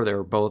entire career. They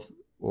were both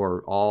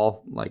or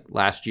all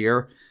last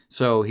year.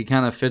 So he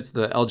kind of fits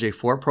the LJ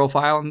Fort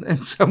profile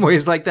in some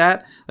ways like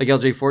that.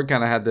 LJ Fort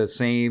kind of had the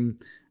same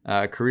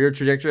career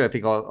trajectory. I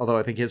think, although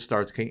I think his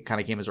starts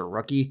kind of came as a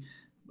rookie.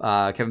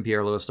 Kevin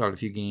Pierre-Louis started a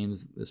few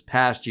games this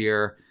past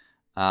year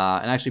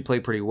and actually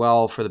played pretty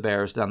well for the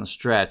Bears down the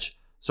stretch.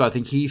 So I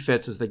think he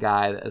fits as the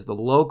guy, as the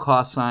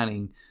low-cost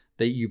signing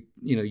that he's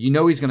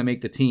going to make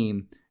the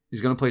team.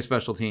 He's going to play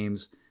special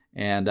teams.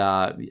 And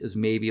is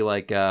maybe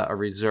a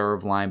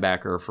reserve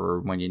linebacker for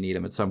when you need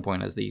him at some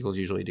point, as the Eagles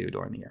usually do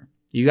during the year.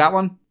 You got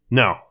one?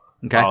 No.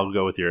 Okay. I'll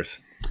go with yours.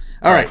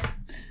 All right.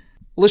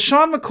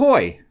 LaShawn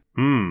McCoy.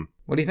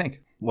 What do you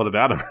think? What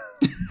about him?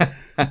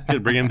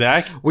 Could bring him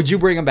back? Would you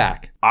bring him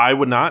back? I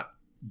would not,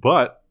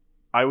 but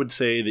I would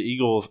say the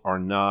Eagles are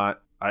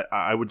not.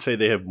 I would say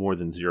they have more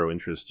than zero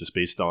interest, just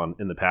based on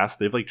in the past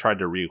they've tried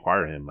to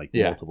reacquire him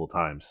multiple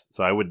times.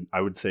 So I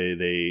would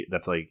say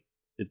that's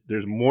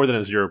there's more than a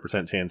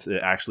 0% chance it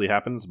actually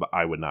happens, but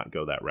I would not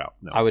go that route.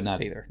 No, I would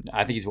not either.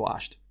 I think he's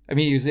washed. I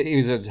mean, he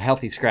was a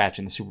healthy scratch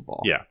in the Super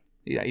Bowl. Yeah.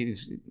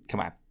 Come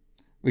on.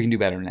 We can do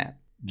better than that.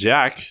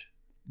 Jack,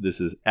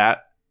 this is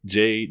at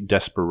J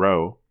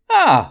Despero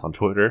on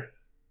Twitter.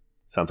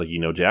 Sounds like you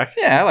know Jack.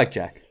 Yeah, I like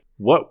Jack.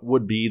 What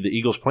would be the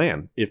Eagles'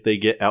 plan if they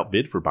get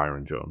outbid for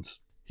Byron Jones?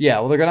 Yeah,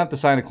 well, they're going to have to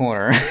sign a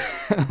corner.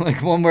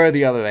 One way or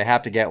the other, they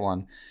have to get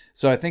one.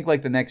 So I think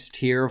the next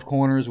tier of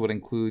corners would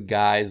include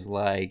guys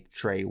like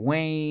Trey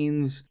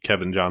Waynes.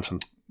 Kevin Johnson.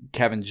 Who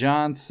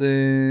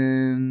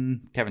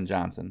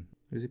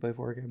does he play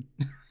for again?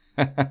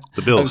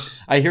 The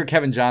Bills. I hear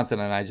Kevin Johnson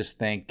and I just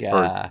think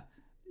the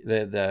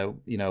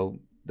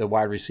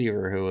wide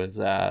receiver who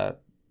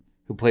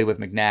played with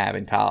McNabb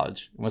in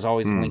college and was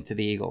always linked to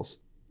the Eagles.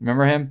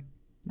 Remember him?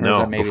 Or no, is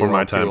that maybe before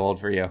my time. Too old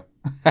for you.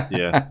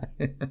 Yeah.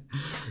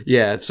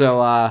 Yeah.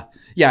 So, I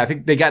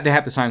think they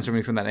have to sign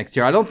somebody from that next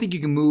tier. I don't think you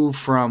can move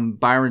from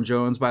Byron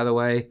Jones, by the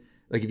way.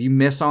 If you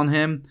miss on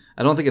him,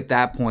 I don't think at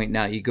that point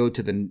now you go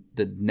to the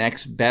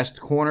next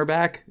best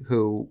cornerback,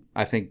 who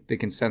I think the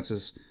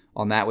consensus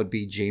on that would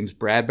be James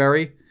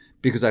Bradbury,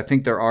 because I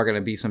think there are going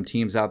to be some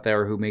teams out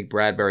there who make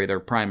Bradbury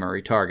their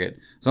primary target.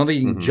 So I don't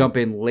think you can jump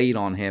in late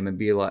on him and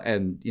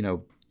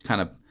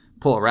kind of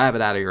pull a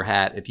rabbit out of your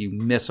hat if you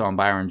miss on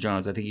Byron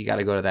Jones. I think you got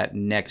to go to that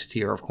next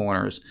tier of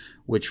corners,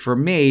 which for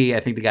me, I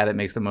think the guy that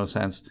makes the most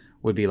sense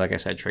would be, like I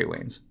said, Trey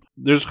Waynes.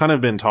 There's kind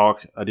of been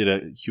talk. I did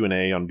a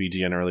Q&A on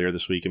BGN earlier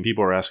this week, and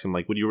people were asking,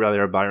 like, would you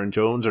rather have Byron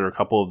Jones or a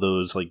couple of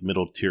those, like,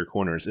 middle-tier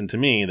corners? And to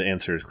me, the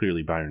answer is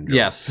clearly Byron Jones.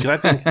 Yes. I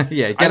think,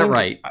 yeah, get it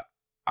right.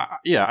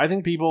 I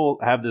think people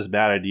have this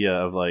bad idea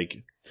of,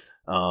 like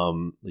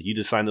you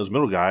just sign those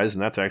middle guys,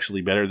 and that's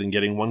actually better than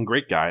getting one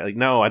great guy. Like,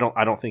 no, I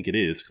don't think it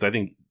is, because I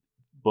think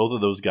both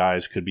of those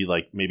guys could be,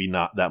 like, maybe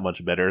not that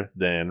much better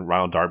than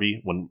Ronald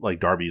Darby when,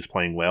 like, Darby is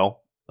playing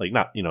well. Like,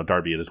 not,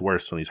 Darby at his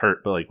worst when he's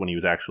hurt, but, like, when he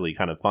was actually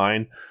kind of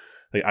fine.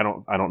 Like, I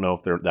don't know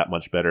if they're that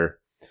much better,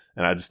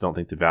 and I just don't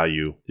think the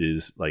value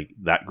is, like,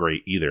 that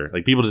great either.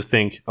 Like, people just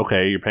think,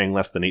 okay, you're paying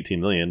less than $18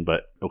 million,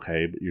 but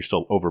okay, but you're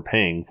still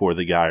overpaying for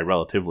the guy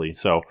relatively.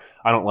 So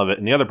I don't love it.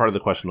 And the other part of the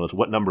question was,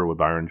 what number would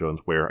Byron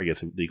Jones wear? I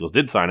guess if the Eagles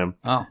did sign him,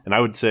 and I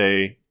would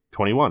say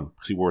 21,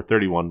 because he wore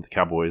 31 with the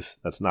Cowboys.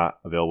 That's not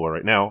available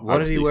right now. What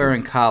did he wear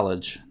in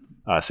college?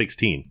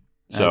 16.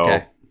 So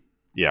okay.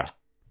 Yeah,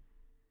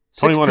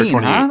 16, 21 or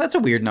 28. huh? That's a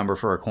weird number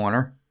for a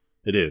corner.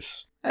 It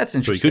is. That's So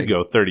interesting. he could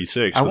go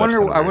 36. I but that's wonder.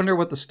 kind of I weird. wonder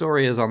what the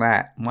story is on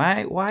that.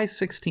 Why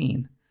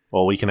 16?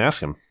 Well, we can ask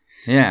him.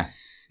 Yeah,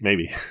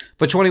 Maybe.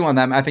 but 21.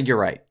 I think you're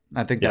right.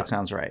 I think Yeah. that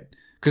sounds right.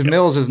 Because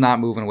Mills is not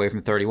moving away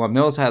from 31.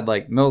 Mills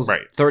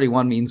Right.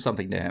 31 means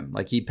something to him.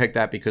 Like, he picked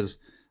that because,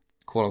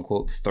 quote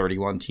unquote,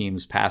 31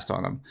 teams passed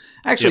on him.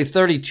 Actually,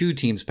 32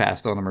 teams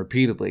passed on him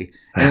repeatedly,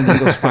 and the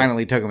Eagles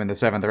finally took him in the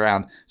 7th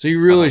round. So he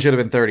really should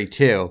have been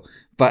 32.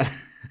 But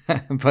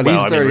but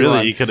Well, he's 31.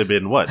 really, he could have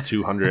been,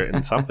 200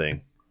 and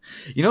something.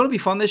 You know what'll be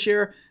fun this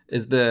year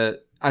is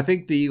I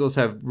think the Eagles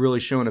have really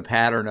shown a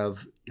pattern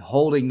of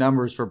holding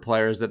numbers for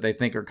players that they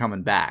think are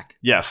coming back.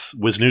 Yes.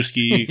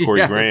 Wisniewski, Corey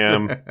Yes.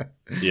 Graham.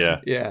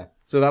 Yeah. Yeah.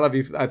 So that'll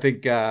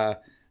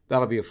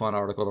be a fun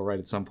article to write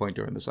at some point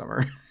during the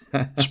summer.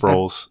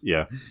 Sproles.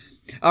 Yeah.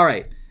 All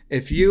right.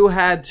 If you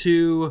had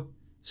to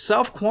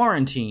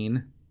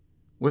self-quarantine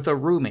with a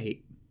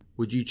roommate,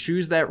 would you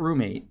choose that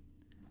roommate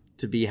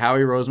to be Howie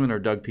Roseman or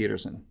Doug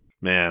Peterson?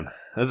 Man,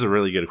 that's a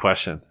really good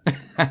question.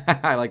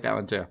 I like that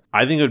one too.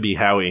 I think it would be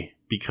Howie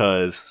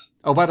because...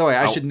 Oh, by the way,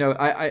 I should note,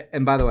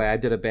 and by the way, I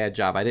did a bad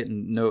job. I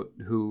didn't note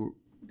who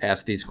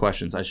asked these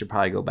questions. I should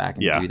probably go back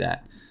and do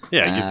that.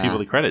 Yeah, give people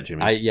the credit,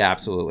 Jimmy. Yeah,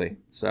 absolutely.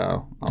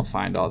 So I'll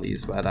find all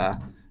these.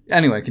 But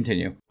anyway,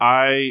 continue.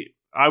 I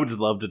would just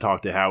love to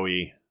talk to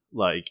Howie,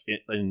 like,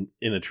 in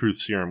a truth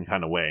serum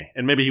kind of way.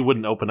 And maybe he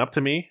wouldn't open up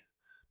to me,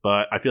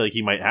 but I feel like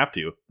he might have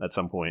to at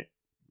some point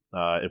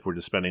if we're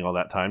just spending all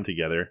that time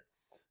together.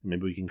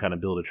 Maybe we can kind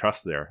of build a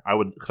trust there. I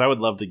would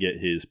love to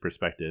get his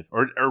perspective,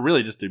 or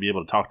really just to be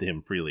able to talk to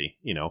him freely.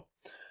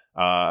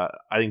 I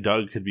think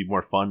Doug could be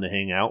more fun to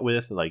hang out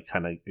with, like,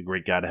 kind of a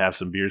great guy to have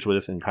some beers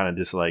with, and kind of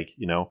just, like,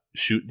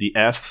 shoot the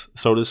S,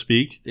 so to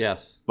speak.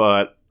 Yes,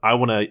 But I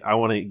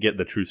want to get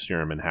the truth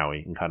serum in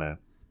Howie and kind of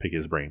pick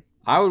his brain.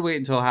 I would wait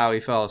until Howie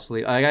fell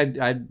asleep.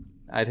 I'd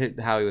hit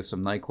Howie with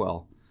some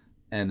NyQuil,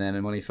 and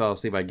then when he fell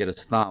asleep, I'd get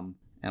his thumb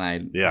and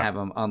I'd have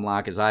him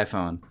unlock his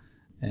iPhone.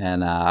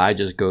 And I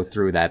just go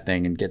through that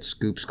thing and get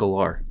scoops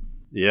galore.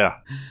 Yeah.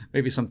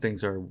 Maybe some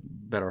things are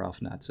better off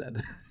not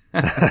said.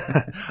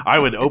 I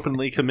would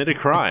openly commit a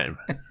crime.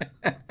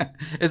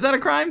 Is that a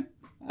crime?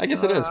 I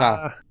guess it is,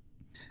 huh?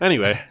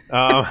 Anyway.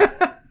 All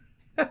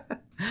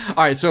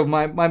right, so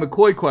my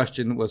McCoy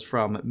question was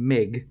from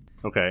Mig.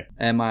 Okay.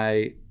 And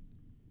my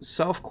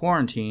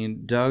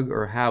self-quarantine, Doug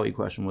or Howie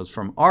question was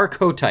from R.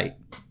 Kotite.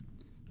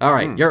 All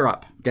right, you're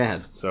up. Go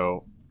ahead.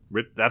 So...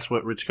 that's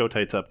what Rich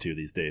Kotite's up to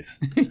these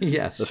days.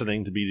 Yes.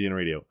 Listening to BGN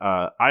Radio.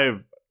 I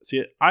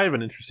have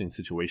an interesting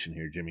situation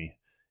here, Jimmy.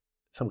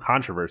 Some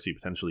controversy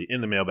potentially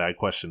in the mailbag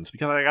questions,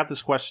 because I got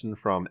this question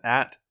from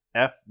at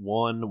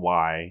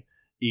F1Y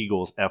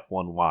Eagles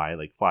F1Y,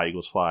 like Fly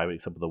Eagles Fly,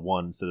 except for the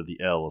 1 instead of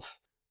the L's.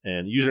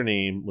 And the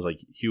username was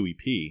like Huey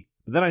P.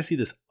 But then I see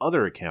this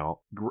other account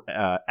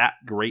at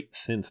Great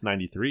Since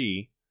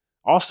 93,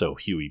 also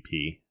Huey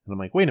P. And I'm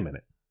like, wait a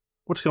minute,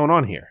 what's going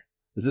on here?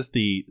 Is this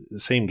the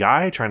same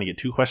guy trying to get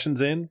 2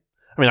 questions in?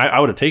 I mean, I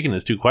would have taken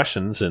his 2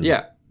 questions and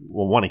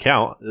one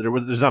account.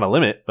 There's not a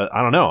limit, but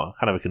I don't know.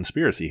 Kind of a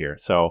conspiracy here.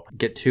 So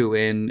get 2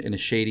 in a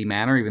shady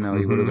manner, even though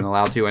he would have been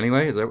allowed to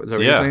anyway. Is that what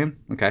you're saying?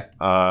 Okay.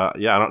 I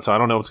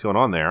don't know what's going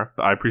on there.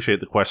 But I appreciate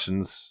the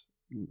questions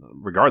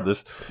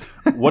regardless.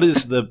 What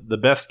is the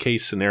best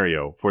case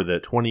scenario for the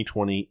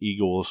 2020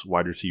 Eagles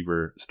wide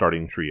receiver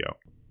starting trio?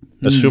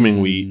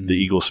 Assuming the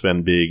Eagles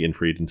spend big in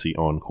free agency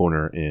on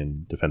corner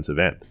and defensive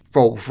end.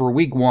 For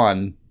week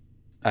 1,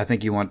 I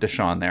think you want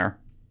Deshaun there.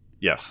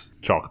 Yes,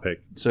 chalk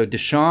pick. So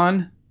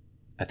Deshaun,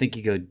 I think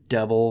you go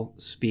double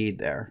speed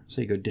there.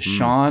 So you go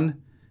Deshaun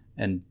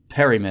and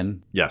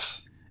Perryman.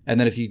 Yes. And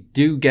then if you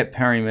do get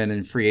Perryman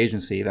in free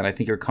agency, then I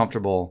think you're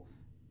comfortable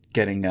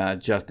getting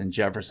Justin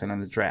Jefferson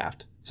in the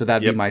draft. So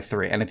that'd be my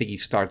 3. And I think he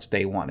starts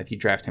day 1 if you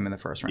draft him in the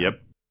first round.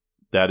 Yep.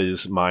 That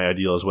is my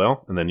ideal as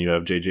well. And then you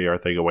have J.J.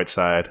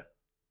 Arcega-Whiteside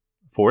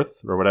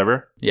fourth or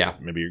whatever. Yeah.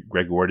 Maybe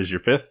Greg Ward is your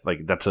fifth. Like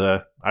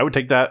I would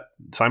take that.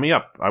 Sign me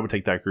up. I would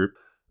take that group.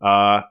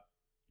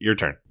 Your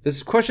turn.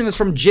 This question is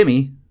from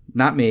Jimmy,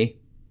 not me.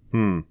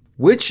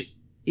 Which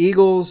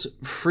Eagles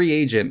free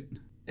agent,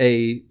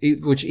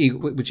 which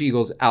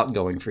Eagles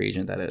outgoing free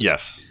agent that is,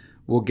 yes,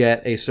 will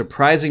get a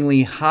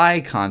surprisingly high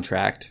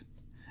contract,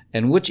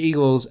 and which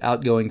Eagles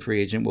outgoing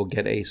free agent will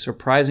get a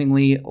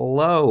surprisingly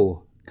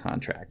low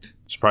contract?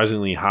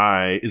 Surprisingly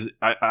high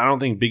I don't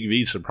think Big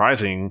V is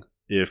surprising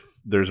if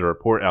there's a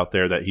report out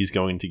there that he's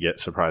going to get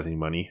surprising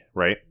money,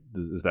 right?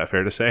 Is that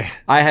fair to say?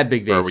 I had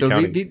Big V. So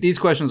these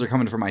questions are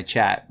coming from my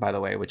chat, by the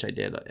way, which I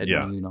did at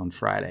noon on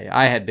Friday.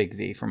 I had Big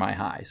V for my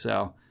high.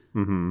 So,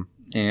 and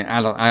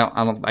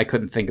I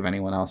couldn't think of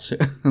anyone else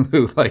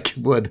who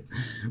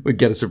would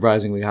get a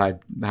surprisingly high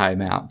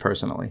amount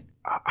personally.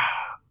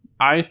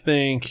 I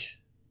think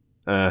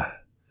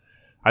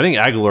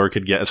Aguilar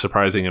could get a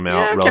surprising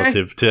amount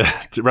relative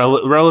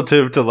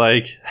to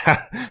like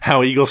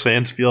how Eagles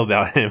fans feel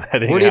about him heading out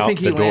the door. Where do you think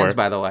he lands,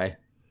 by the way?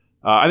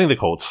 I think the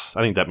Colts.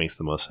 I think that makes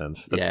the most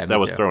sense. That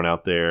was thrown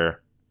out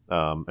there.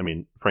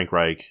 Frank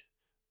Reich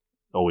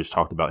always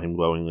talked about him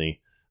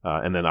glowingly.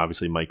 And then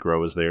obviously Mike Groh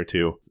was there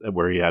too,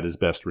 where he had his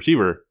best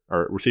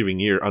receiving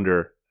year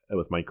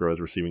with Mike Groh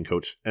as receiving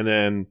coach. And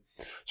then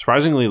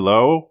surprisingly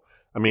low,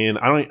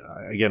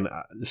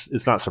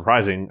 it's not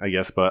surprising, I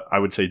guess, but I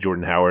would say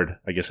Jordan Howard.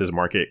 I guess his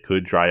market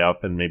could dry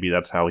up, and maybe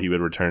that's how he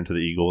would return to the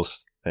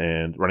Eagles.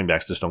 And running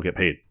backs just don't get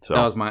paid. So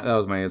that was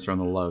my answer on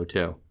the low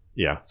too.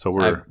 Yeah, so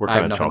we're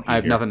kind of chalky. I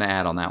have nothing to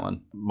add on that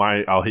one.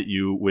 I'll hit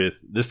you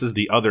with this is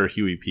the other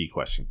Huey P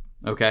question.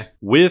 Okay.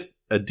 With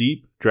a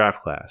deep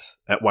draft class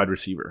at wide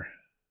receiver,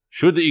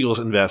 should the Eagles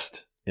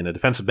invest in a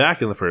defensive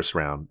back in the first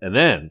round and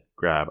then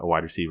grab a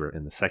wide receiver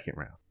in the second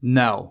round?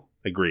 No.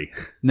 Agree.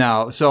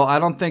 No. So I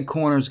don't think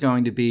corner is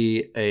going to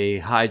be a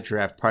high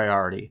draft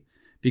priority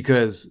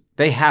because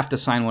they have to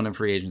sign one in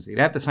free agency.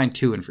 They have to sign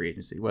two in free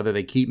agency, whether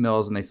they keep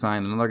Mills and they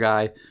sign another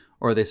guy,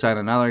 or they sign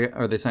another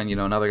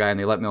guy and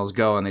they let Mills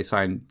go and they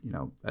sign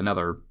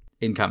another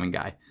incoming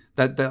guy.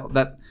 That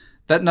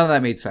none of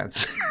that made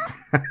sense.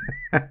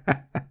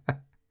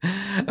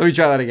 Let me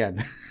try that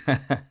again.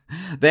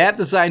 They have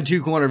to sign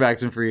two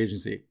cornerbacks in free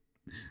agency,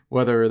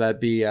 whether that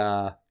be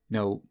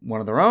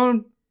one of their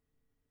own,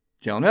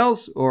 Jalen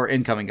Mills, or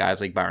incoming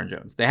guys like Byron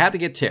Jones. They have to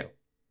get two,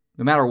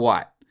 no matter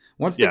what.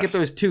 Once they get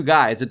those two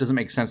guys, it doesn't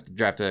make sense to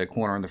draft a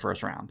corner in the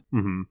first round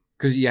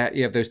because you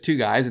have those two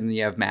guys and then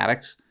you have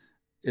Maddox,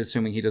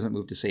 assuming he doesn't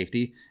move to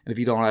safety. And if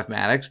you don't have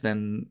Maddox,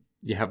 then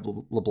you have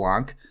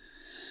LeBlanc.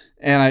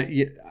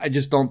 And I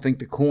just don't think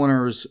the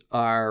corners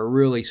are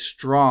really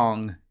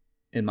strong,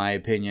 in my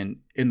opinion,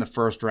 in the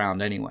first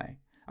round anyway.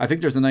 I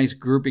think there's a nice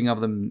grouping of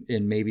them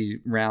in maybe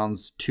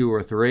rounds 2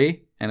 or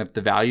 3. And if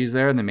the value's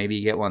there, then maybe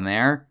you get one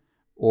there,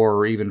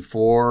 or even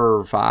 4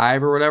 or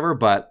 5 or whatever.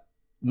 But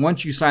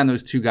once you sign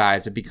those two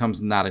guys, it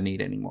becomes not a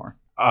need anymore.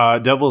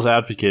 Devil's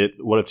advocate,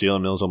 what if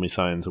Jalen Mills only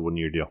signs a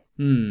 1-year deal?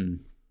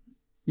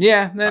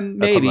 Yeah, then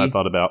maybe. That's something I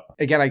thought about.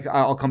 Again,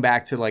 I'll come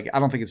back to, I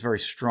don't think it's very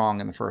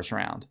strong in the first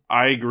round.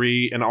 I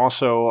agree. And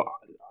also,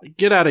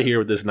 get out of here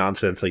with this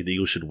nonsense. Like, the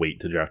Eagles should wait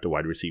to draft a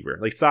wide receiver.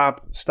 Like,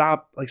 stop.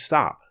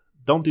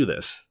 Don't do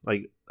this.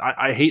 Like,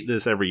 I hate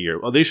this every year.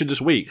 Oh, they should just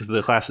wait because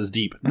the class is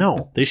deep.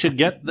 No, they should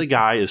get the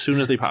guy as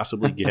soon as they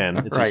possibly can.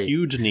 It's a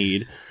huge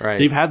need. Right.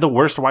 They've had the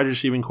worst wide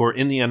receiving core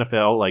in the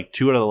NFL,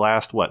 2 out of the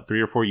last,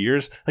 3 or 4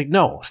 years.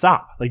 No,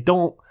 stop.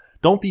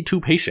 Don't be too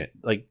patient.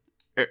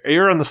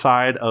 Err on the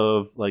side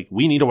of,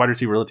 we need a wide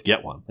receiver, let's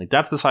get one.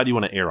 That's the side you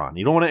want to err on.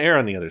 You don't want to err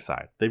on the other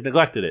side. They've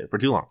neglected it for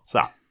too long.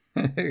 Stop.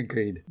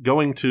 Agreed.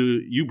 Going to,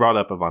 you brought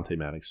up Avonte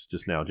Maddox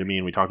just now, Jimmy,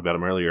 and we talked about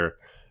him earlier.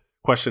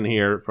 Question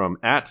here from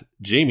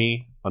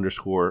 @Jamie_Sir,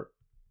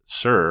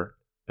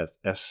 that's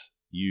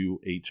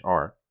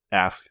SUHR,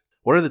 ask,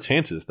 what are the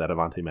chances that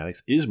Avonte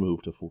Maddox is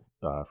moved to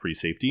free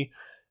safety?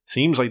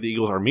 Seems like the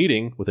Eagles are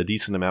meeting with a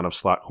decent amount of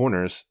slot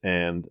corners,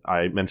 and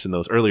I mentioned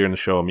those earlier in the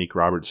show, Amik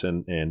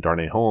Robertson and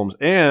Darnay Holmes,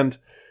 and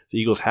the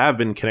Eagles have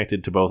been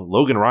connected to both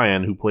Logan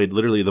Ryan, who played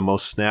literally the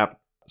most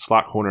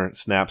slot corner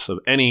snaps of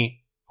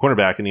any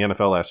cornerback in the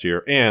NFL last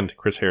year, and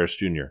Chris Harris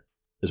Jr.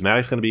 Is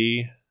Maddox going to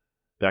be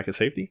back at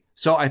safety?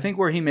 So I think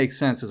where he makes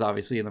sense is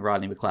obviously in the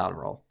Rodney McLeod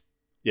role,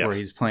 yes, where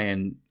he's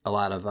playing a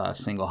lot of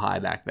single high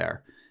back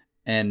there.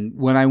 And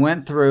when I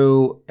went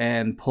through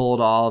and pulled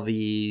all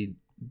the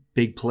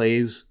big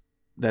plays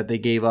that they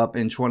gave up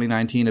in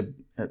 2019,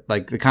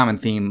 the common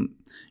theme,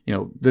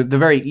 the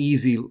very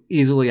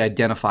easily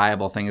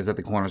identifiable thing is that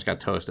the corners got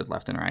toasted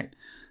left and right.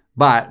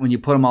 But when you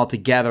put them all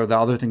together, the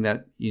other thing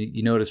that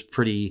you notice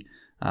pretty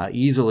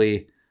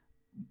easily,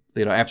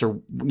 after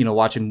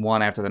watching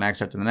one after the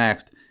next,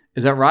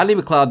 is that Rodney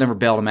McLeod never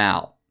bailed him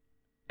out.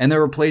 And there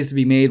were plays to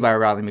be made by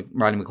Rodney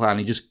McLeod, and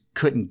he just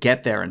couldn't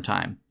get there in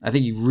time. I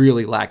think he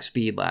really lacked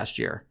speed last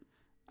year.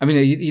 I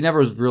mean, he never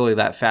was really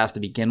that fast to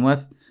begin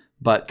with,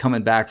 but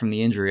coming back from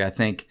the injury, I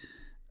think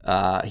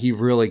he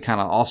really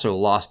kind of also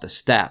lost a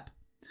step.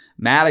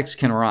 Maddox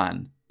can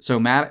run. So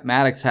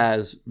Maddox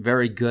has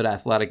very good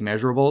athletic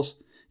measurables.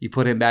 you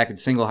put him back at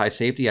single high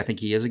safety. I think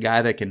he is a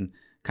guy that can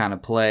kind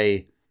of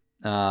play,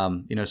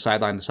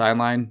 sideline to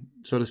sideline,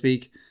 so to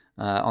speak,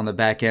 on the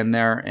back end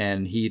there.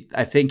 And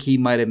I think he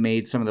might have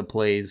made some of the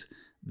plays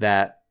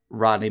that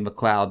Rodney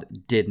McLeod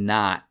did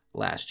not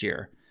last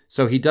year.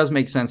 So he does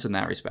make sense in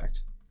that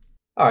respect.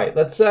 All right,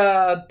 let's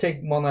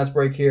take one last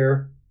break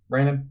here.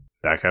 Brandon?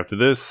 Back after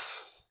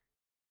this.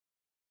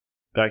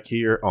 Back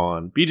here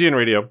on BGN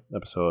Radio,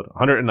 episode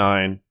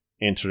 109,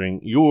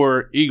 answering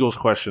your Eagles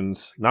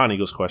questions,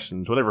 non-Eagles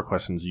questions, whatever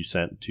questions you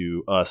sent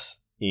to us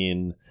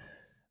in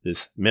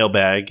this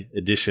mailbag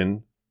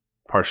edition,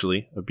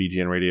 partially, of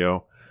BGN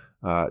Radio.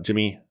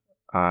 Jimmy,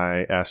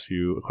 I asked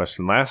you a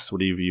question last. What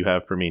do you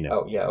have for me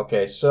now? Oh, yeah,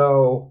 okay.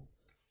 So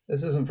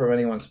this isn't from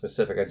anyone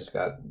specific. I just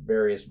got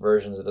various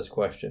versions of this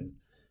question.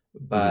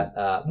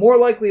 But more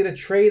likely to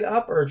trade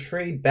up or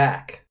trade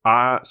back?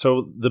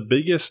 So the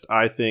biggest,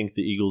 I think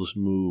the Eagles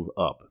move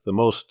up. The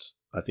most,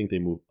 I think they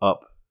move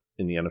up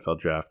in the NFL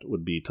draft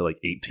would be to like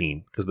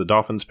 18, because the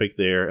Dolphins pick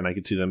there, and I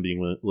could see them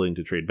being willing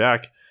to trade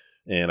back.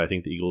 And I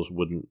think the Eagles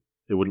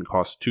wouldn't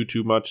cost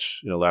too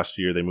much. Last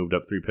year they moved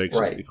up 3 picks,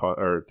 right,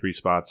 or 3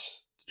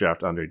 spots to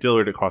draft Andre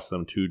Dillard. It cost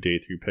them 2 day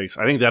 3 picks.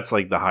 I think that's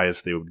like the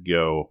highest they would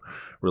go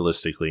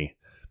realistically.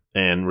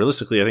 And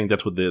realistically, I think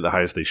that's what the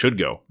highest they should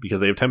go, because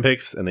they have 10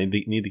 picks and they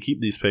need to keep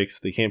these picks.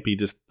 They can't be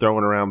just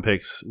throwing around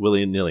picks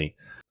willy-nilly.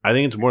 I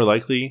think it's more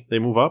likely they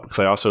move up, because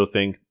I also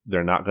think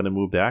they're not going to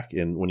move back.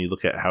 And when you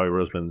look at Howie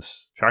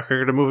Roseman's track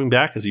record of moving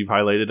back, as you've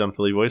highlighted on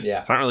Philly Voice,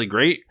 It's not really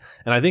great.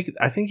 And I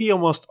think he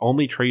almost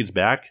only trades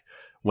back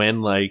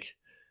when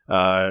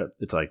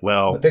it's like,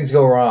 well, when things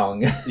go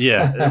wrong.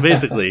 Yeah,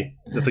 basically,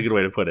 that's a good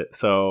way to put it.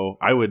 So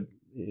I would,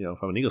 if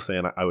I'm an Eagles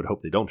fan, I would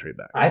hope they don't trade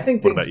back. I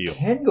think things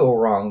can go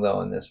wrong,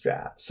 though, in this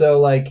draft.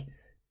 So,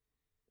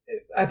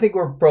 I think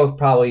we're both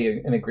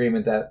probably in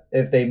agreement that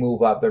if they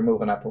move up, they're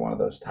moving up for one of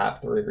those top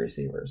 3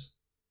 receivers.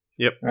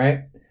 Yep.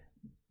 Right?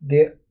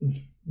 The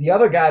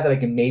other guy that I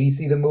can maybe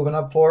see them moving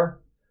up for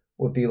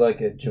would be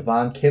like a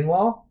Javon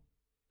Kinlaw.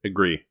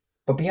 Agree.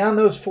 But beyond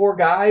those 4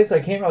 guys, I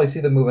can't really see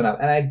them moving up.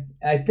 And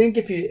I think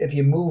if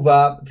you move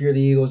up, if you're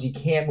the Eagles, you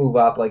can't move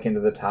up into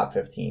the top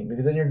 15,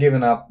 because then you're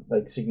giving up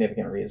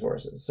significant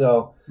resources.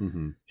 So if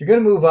you're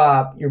going to move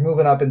up, you're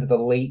moving up into the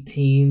late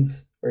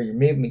teens, or you're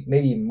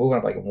maybe moving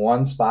up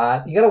 1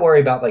 spot. You got to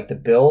worry about the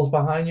Bills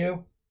behind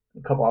you,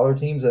 a couple other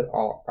teams that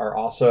are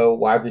also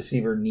wide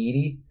receiver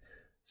needy.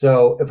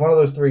 So if one of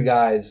those 3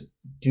 guys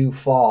do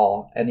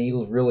fall and the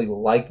Eagles really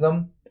like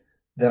them,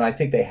 then I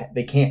think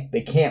they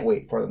can't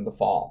wait for them to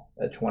fall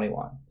at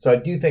 21. So I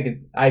do think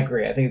I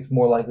agree. I think it's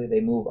more likely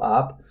they move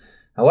up.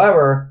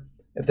 However,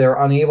 if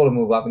they're unable to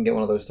move up and get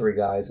one of those 3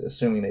 guys,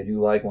 assuming they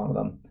do like one of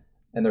them,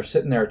 and they're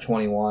sitting there at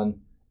 21,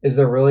 is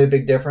there really a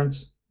big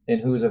difference in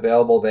who's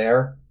available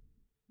there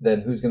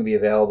than who's going to be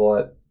available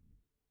at,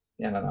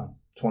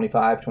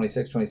 25,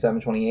 26,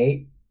 27,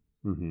 28?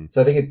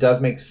 So I think it does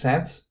make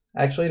sense,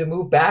 actually, to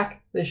move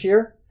back this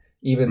year,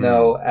 even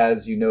though,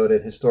 as you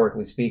noted,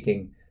 historically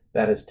speaking,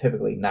 that has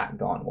typically not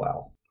gone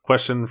well.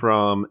 Question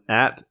from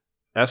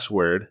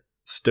 @SWord.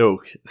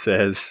 Stoke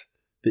says,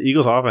 the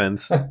Eagles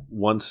offense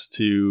wants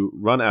to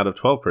run out of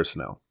 12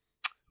 personnel.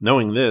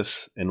 Knowing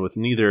this, and with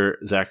neither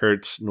Zach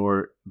Ertz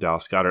nor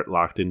Dallas Goedert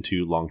locked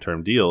into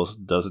long-term deals,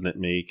 doesn't it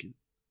make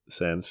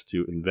sense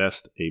to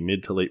invest a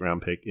mid to late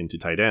round pick into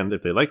tight end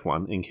if they like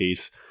one, in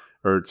case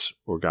Ertz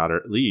or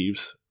Goedert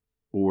leaves,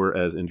 or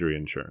as injury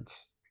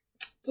insurance?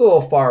 It's a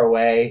little far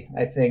away,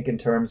 I think, in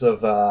terms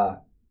of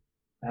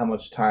how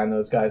much time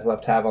those guys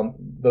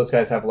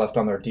have left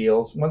on their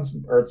deals. When's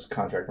Ertz's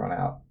contract run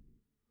out?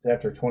 It's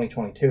after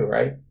 2022,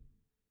 right?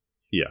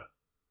 Yeah.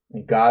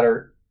 And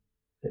Goddard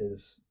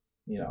is,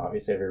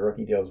 obviously every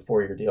rookie deal is a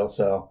 4-year deal,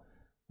 so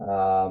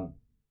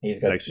he's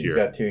got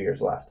 2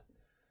 years left.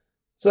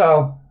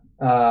 So,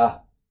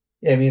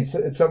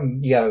 it's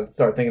something you got to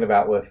start thinking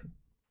about. With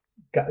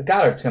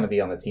Goddard's going to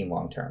be on the team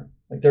long term.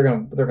 They're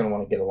going to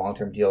want to get a long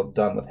term deal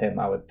done with him,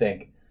 I would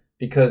think,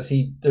 because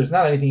there's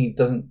not anything he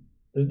doesn't.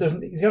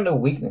 He's got no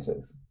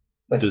weaknesses.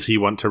 Does he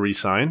want to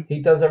re-sign? He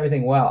does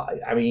everything well.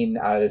 I mean,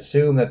 I'd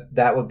assume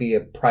that would be a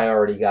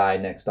priority guy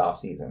next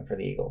offseason for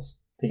the Eagles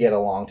to get a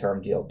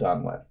long-term deal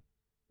done with.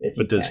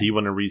 But does he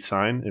want to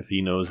re-sign if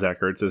he knows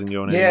Zach Ertz isn't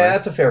going anywhere? Yeah,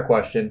 that's a fair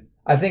question.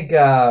 I think,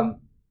 the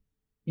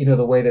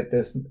way that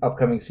this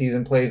upcoming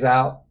season plays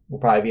out,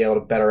 we'll probably be able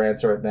to better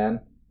answer it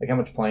then. How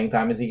much playing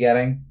time is he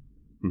getting?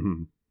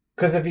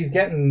 Because if he's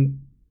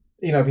getting,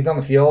 if he's on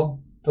the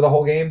field for the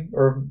whole game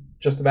or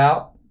just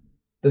about,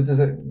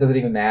 does it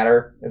even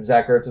matter if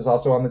Zach Ertz is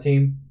also on the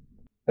team?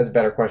 That's a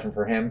better question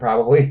for him,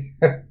 probably.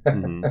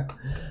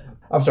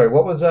 I'm sorry,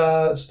 what was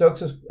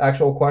Stokes'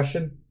 actual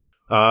question?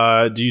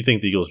 Do you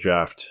think the Eagles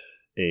draft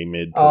a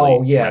mid to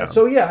late round?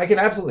 So I can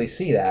absolutely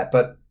see that.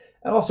 But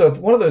and also, if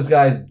one of those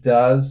guys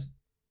does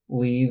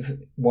leave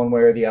one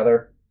way or the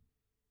other,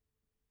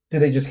 do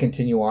they just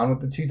continue on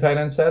with the 2 tight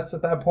end sets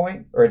at that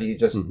point? Or do you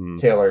just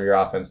tailor your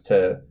offense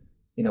to,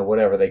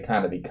 whatever they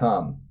kind of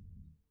become?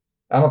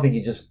 I don't think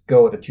you just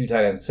go with a 2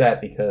 tight end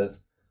set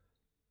because,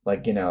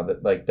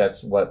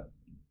 that's what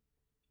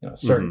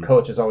certain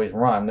coaches always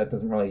run. That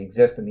doesn't really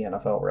exist in the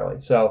NFL, really.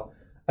 So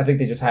I think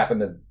they just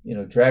happened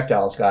to, draft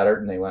Dallas Goedert,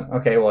 and they went,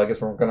 okay, well, I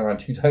guess we're going to run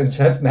 2 tight end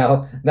sets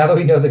now. Now that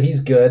we know that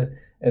he's good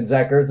and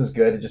Zach Ertz is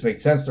good, it just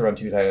makes sense to run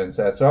 2 tight end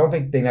sets. So I don't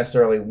think they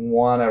necessarily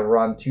want to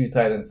run 2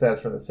 tight end sets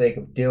for the sake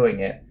of doing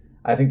it.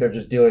 I think they're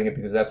just doing it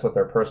because that's what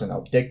their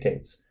personnel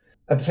dictates.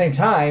 At the same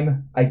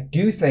time, I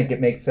do think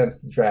it makes sense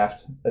to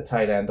draft a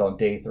tight end on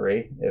day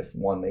 3, if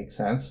one makes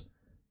sense.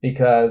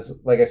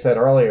 Because, like I said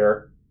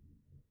earlier,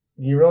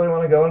 do you really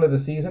want to go into the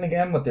season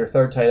again with their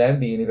third tight end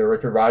being either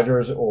Richard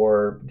Rodgers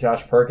or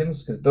Josh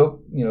Perkins? Because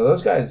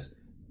those guys,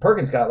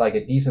 Perkins got like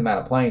a decent amount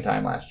of playing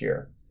time last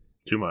year.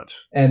 Too much.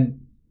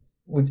 And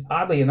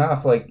oddly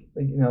enough, they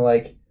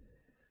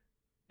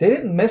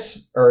didn't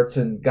miss Ertz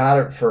and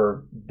Goddard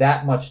for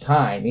that much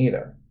time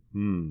either.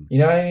 You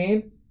know what I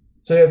mean?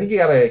 So I think you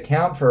got to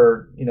account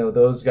for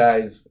those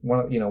guys,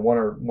 one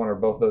or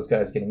both of those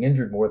guys getting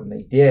injured more than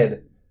they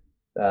did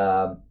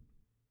the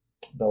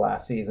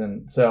last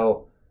season.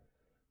 So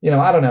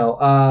I don't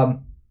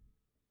know.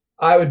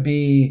 I would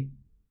be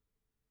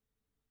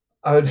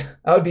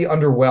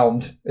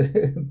underwhelmed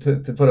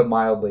to put it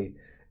mildly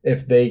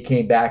if they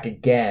came back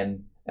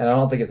again. And I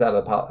don't think it's out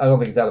of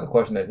the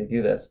question that they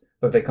do this.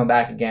 But if they come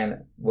back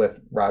again with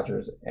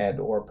Rodgers and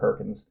or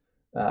Perkins,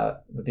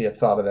 with the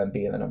thought of them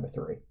being the number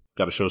 3.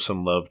 Got to show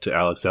some love to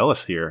Alex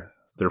Ellis here.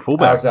 Their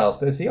fullback. Alex Ellis,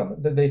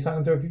 did they sign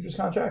him to a futures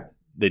contract?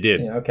 They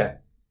did. Yeah, okay.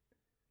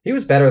 He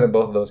was better than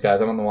both of those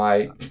guys. I don't know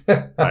why.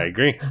 I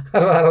agree. I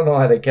don't know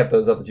why they kept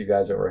those other 2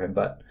 guys over him,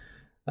 but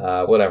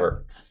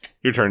whatever.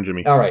 Your turn,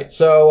 Jimmy. All right.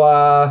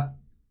 So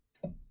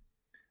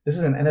this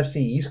is an NFC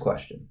East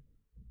question.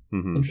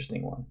 Mm-hmm.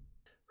 Interesting one.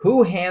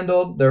 Who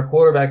handled their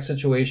quarterback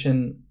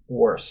situation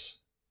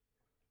worse?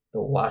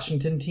 The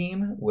Washington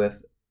team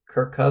with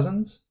Kirk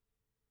Cousins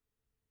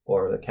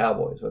or the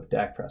Cowboys with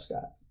Dak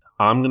Prescott?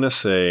 I'm going to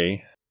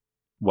say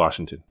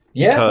Washington.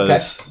 Yeah,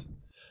 because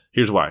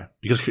here's why.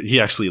 Because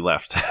he actually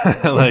left.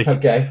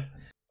 Okay.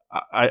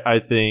 I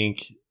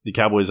think the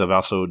Cowboys have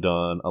also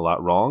done a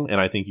lot wrong,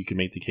 and I think you can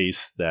make the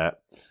case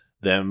that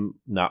them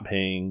not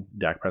paying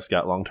Dak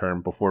Prescott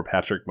long-term before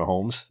Patrick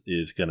Mahomes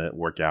is going to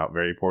work out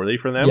very poorly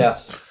for them.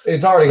 Yes.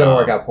 It's already going to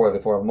work out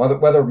poorly for them.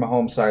 Whether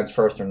Mahomes signs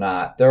first or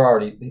not, they're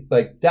already,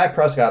 Dak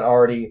Prescott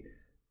already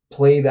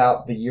played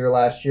out the year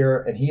last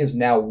year, and he has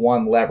now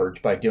won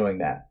leverage by doing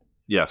that.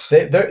 Yes.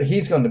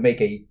 He's going to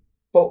make I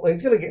think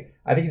he's going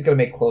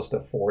to make close to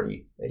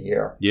 40 a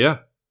year. Yeah.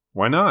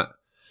 Why not?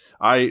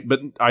 But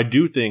I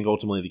do think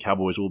ultimately the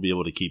Cowboys will be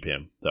able to keep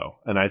him, though.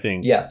 And I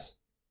think yes.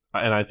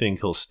 And I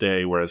think he'll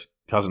stay, whereas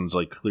Cousins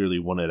clearly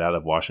won it out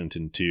of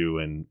Washington too,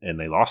 and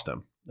they lost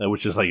him,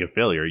 which is a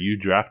failure. You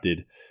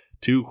drafted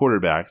 2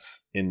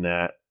 quarterbacks in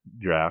that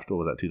draft. What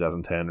was that,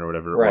 2010 or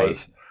whatever it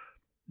was?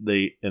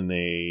 They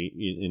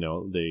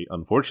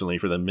unfortunately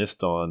for them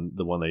missed on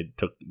the one they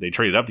took. They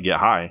traded up to get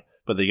high,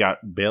 but they got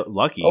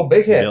lucky. Oh,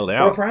 big hit, bailed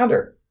out. 4th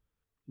rounder.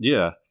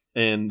 Yeah.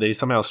 And they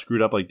somehow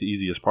screwed up the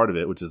easiest part of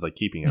it, which is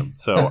keeping him.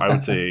 So I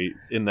would say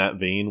in that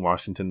vein,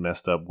 Washington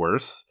messed up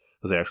worse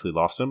because they actually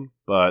lost him.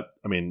 But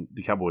I mean,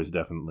 the Cowboys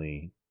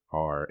definitely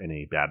are in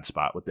a bad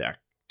spot with Dak.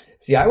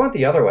 See, I went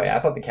the other way. I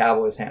thought the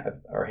Cowboys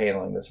are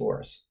handling this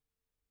worse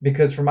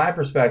because from my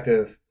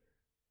perspective,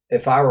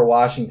 if I were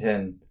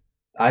Washington,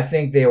 I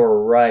think they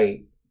were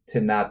right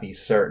to not be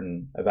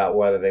certain about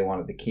whether they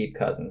wanted to keep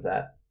Cousins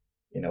at,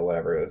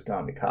 whatever it was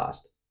going to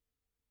cost.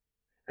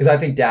 Because I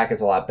think Dak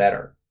is a lot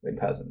better than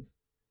Cousins.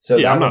 So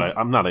yeah,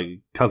 I'm not a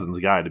Cousins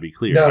guy, to be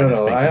clear. No, I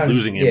just think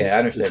losing him I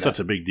understand is such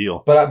a big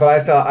deal. But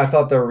I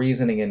thought their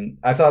reasoning, and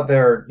I thought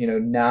they're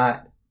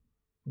not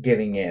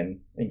giving in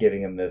and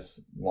giving him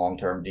this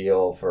long-term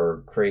deal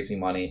for crazy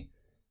money.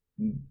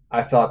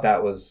 I thought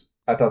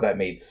that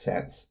made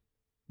sense.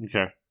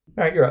 Okay.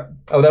 All right, you're up.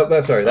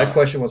 Oh, sorry. That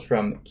question was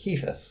from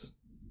Keefus.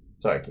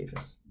 Sorry,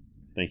 Keefus.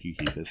 Thank you,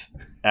 Keefus.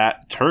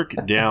 At Turk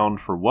Down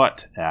for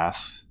What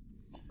asks,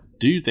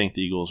 do you think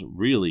the Eagles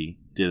really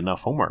did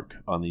enough homework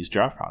on these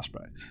draft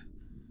prospects?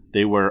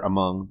 They were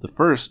among the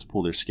first to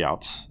pull their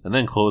scouts and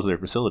then close their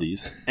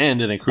facilities,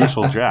 and in a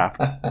crucial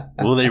draft,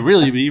 will they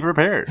really be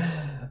prepared?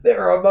 They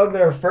were among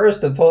their first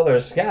to pull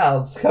their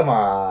scouts. Come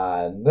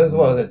on. This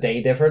was a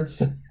day difference.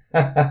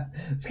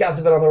 Scouts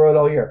have been on the road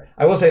all year.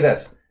 I will say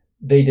this.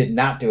 They did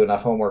not do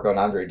enough homework on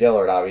Andre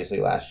Dillard, obviously,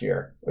 last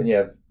year. When you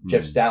have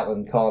Jeff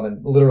Stoutland calling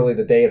him literally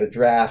the day of the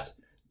draft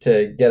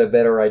to get a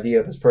better idea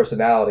of his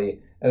personality,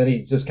 and then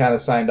he just kind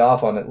of signed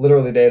off on it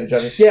literally the day of the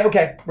draft. Yeah,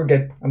 okay, we're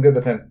good. I'm good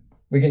with him.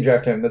 We can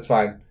draft him. That's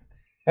fine.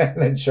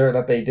 And then sure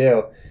enough, they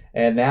do.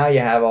 And now you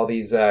have all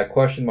these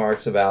question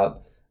marks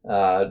about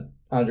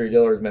Andre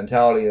Dillard's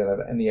mentality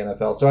in the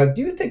NFL. So I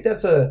do think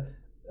that's a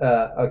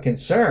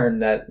concern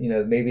that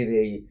maybe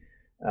they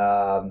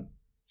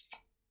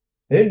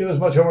didn't do as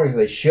much homework as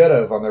they should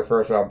have on their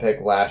first round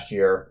pick last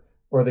year,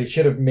 or they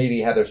should have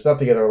maybe had their stuff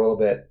together a little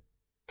bit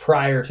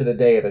prior to the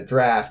day of the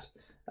draft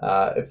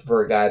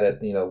for a guy that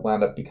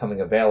wound up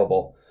becoming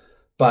available.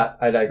 But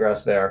I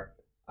digress there.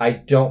 I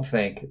don't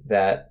think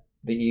that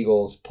the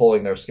Eagles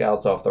pulling their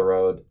scouts off the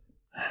road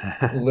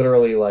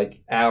literally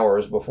like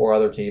hours before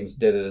other teams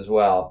did it as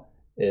well,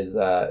 is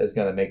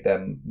going to make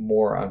them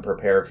more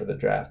unprepared for the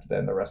draft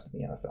than the rest of the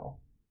NFL.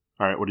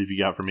 All right, what have you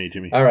got for me,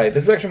 Jimmy? All right,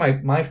 this is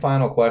actually my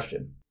final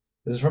question.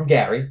 This is from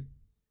Gary.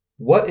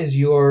 What is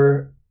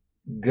your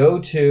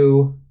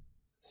go-to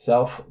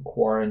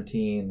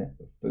self-quarantine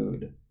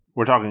food?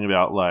 We're talking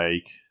about,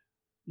 like,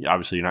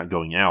 obviously you're not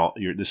going out.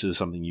 This is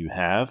something you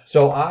have.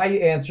 So I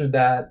answered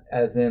that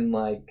as in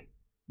like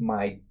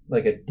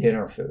a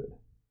dinner food.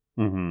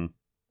 Mm-hmm.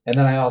 And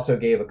then I also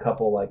gave a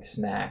couple like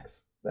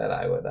snacks that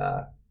I would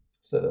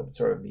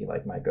sort of be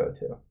like my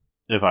go-to.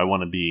 If I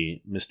want to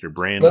be Mr.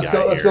 Brand Let's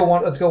guy go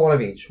one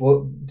of each.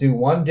 We'll do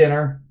one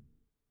dinner,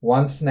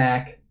 one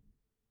snack,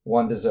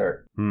 one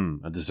dessert.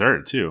 A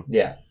dessert too.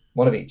 Yeah,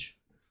 one of each.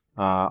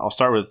 I'll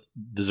start with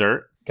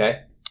dessert.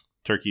 Okay.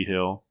 Turkey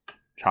Hill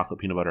chocolate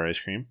peanut butter ice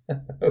cream.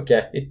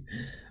 Okay.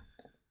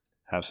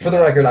 Have some For the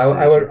record,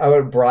 I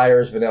would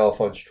Breyer's vanilla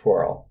fudge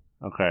twirl.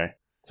 Okay.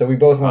 So we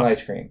both want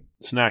ice cream.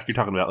 Snack, you're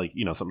talking about like,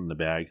 something in the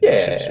bag.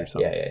 Yeah, or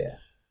something. yeah.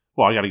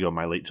 Well, I got to go with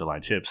my late July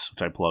chips,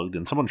 which I plugged,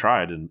 and someone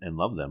tried and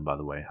loved them, by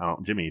the way.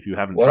 Jimmy, if you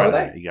haven't What tried are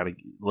them, they? you got to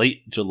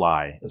late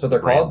July. That's what they're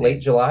called,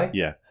 late July?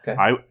 Yeah. Okay.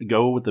 I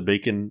go with the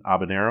bacon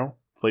habanero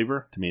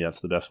flavor. To me,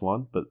 that's the best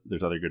one, but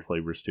there's other good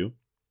flavors too.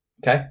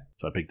 Okay.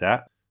 So I picked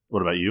that.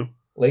 What about you?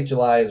 Late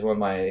July is when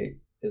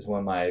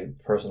my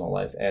personal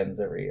life ends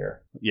every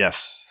year.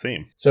 Yes,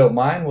 same. So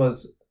mine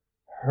was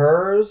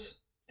Hers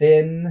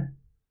thin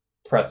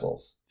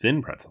pretzels.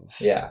 Thin pretzels.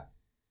 Yeah.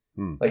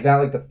 Hmm. Like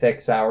not like the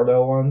thick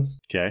sourdough ones.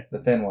 Okay. The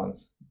thin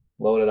ones.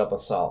 Loaded up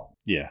with salt.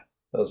 Yeah.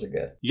 Those are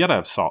good. You got to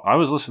have salt. I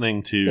was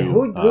listening to... Hey,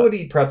 who would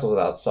eat pretzels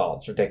without salt?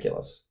 It's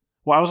ridiculous.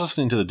 Well, I was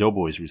listening to the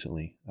Doughboys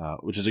recently,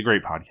 which is a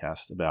great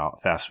podcast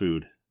about fast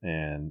food.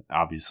 And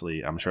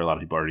obviously, I'm sure a lot of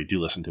people already do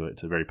listen to it.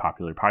 It's a very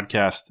popular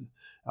podcast.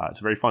 It's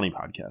a very funny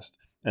podcast.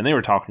 And they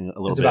were talking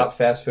a little bit... It's about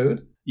fast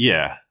food?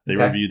 Yeah. They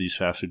Okay. review these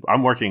fast food...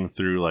 I'm working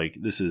through,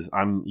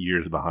 I'm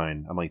years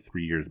behind. I'm like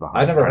 3 years behind.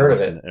 I've never heard of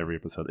it. Every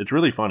episode. It's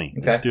really funny.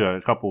 Okay. A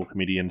couple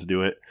comedians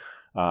do it.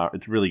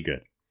 It's really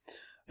good. I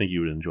think you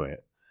would enjoy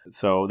it.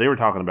 So they were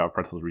talking about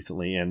pretzels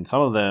recently, and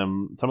some of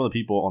the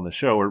people on the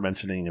show were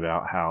mentioning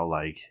about how,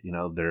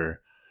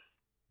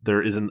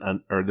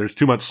 there's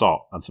too much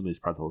salt on some of these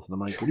pretzels. And I'm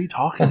like, what are you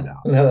talking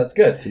about? No, that's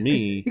good. To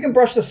me... You can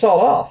brush the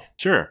salt off.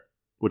 Sure.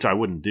 Which I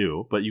wouldn't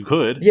do, but you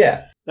could.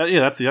 Yeah.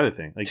 That's the other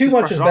thing. Like, Too just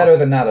much brush is it better off.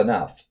 than not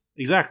enough.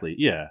 Exactly,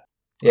 yeah.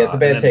 Yeah, it's a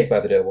bad and then- take by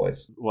the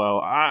Doughboys.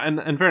 Well, and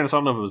in fairness, I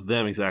don't know if it was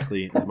them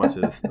exactly as much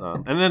as...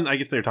 and then I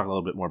guess they were talking a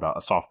little bit more about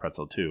a soft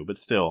pretzel, too. But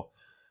still,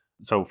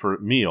 so for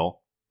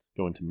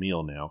going to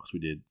meal now, because we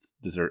did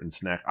dessert and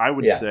snack, I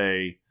would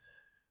say...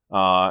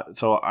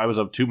 so I was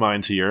of two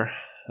minds here.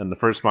 And the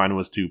first mind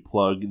was to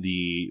plug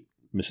the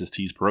Mrs.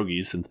 T's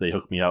Pierogies, since they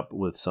hooked me up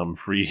with some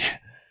free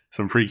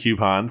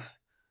coupons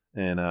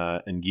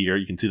and gear.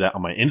 You can see that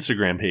on my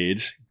Instagram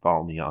page.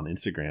 Follow me on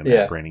Instagram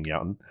at Brandon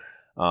Gouton.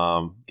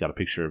 Got a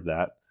picture of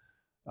that.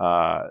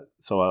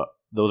 So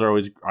those are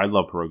always... I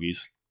love pierogies.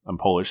 I'm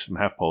Polish. I'm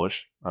half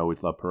Polish. I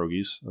always love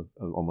pierogies of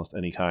almost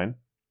any kind.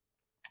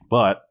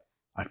 But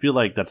I feel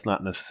like that's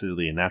not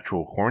necessarily a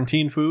natural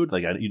quarantine food.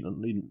 Like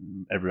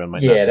everyone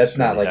might. Yeah, not that's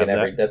not like have an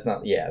every. that. That's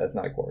not. Yeah, that's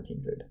not a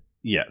quarantine food.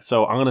 Yeah,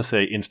 so I'm gonna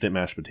say instant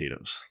mashed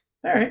potatoes.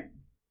 All right,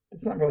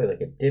 it's not really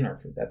like a dinner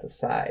food. That's a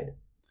side.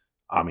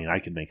 I mean, I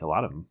could make a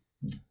lot of them.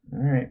 All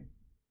right,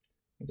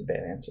 that's a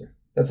bad answer.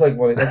 That's like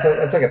one.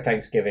 That's like a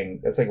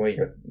Thanksgiving. That's like one of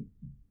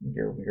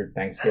your weird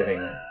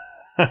Thanksgiving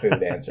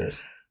food answers.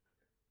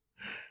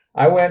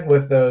 I went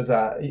with those.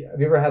 Have you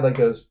ever had like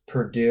those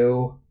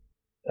Purdue?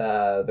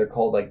 They're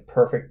called like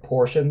perfect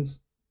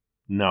portions.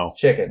 No.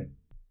 Chicken.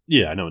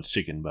 Yeah, I know it's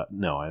chicken, but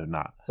no, I have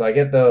not. So I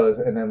get those,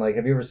 and then like,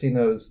 have you ever seen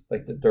those?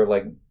 Like they're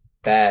like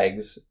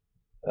bags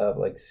of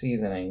like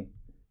seasoning,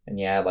 and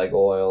you add like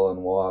oil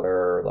and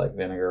water, or like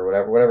vinegar,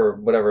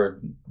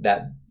 whatever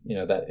that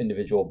that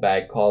individual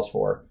bag calls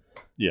for.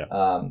 Yeah.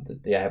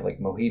 They have like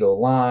mojito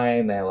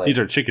lime. They have like these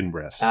are chicken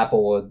breasts.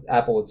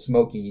 Applewood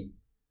smoky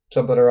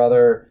something or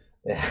other.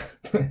 They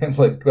have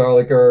like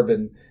garlic herb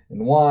and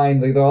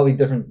wine. Like all these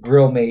different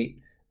grill mate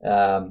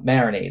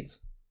marinades.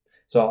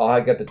 So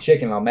I got the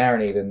chicken. I'll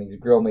marinate in these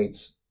grill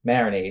mates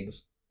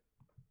marinades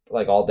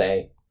like all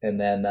day, and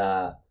then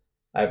I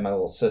have my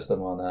little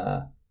system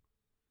on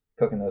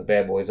cooking those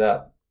bad boys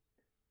up,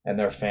 and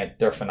they're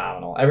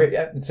phenomenal.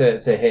 It's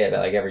a hit.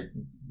 Like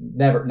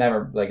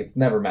never like it's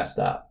never messed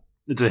up.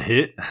 It's a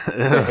hit.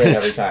 It's a hit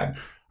every time.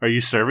 Are you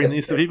serving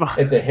these to people?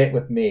 It's a hit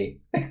with me.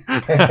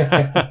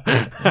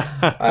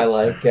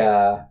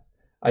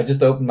 I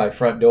just opened my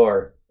front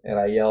door and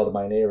I yelled at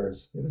my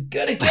neighbors, "It was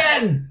good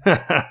again!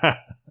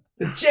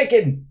 The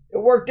chicken! It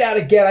worked out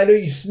again! I know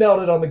you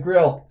smelled it on the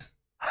grill."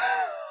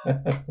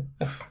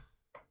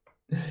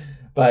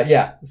 But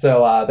yeah,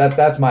 so that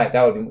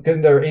would be,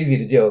 because they're easy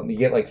to do. You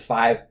get like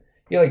five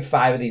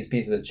of these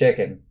pieces of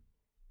chicken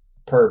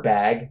per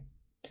bag.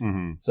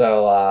 Mm-hmm.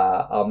 So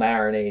I'll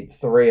marinate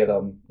 3 of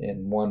them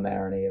in one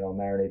marinade, and I'll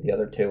marinate the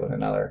other 2 in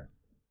another,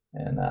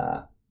 and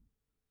I'll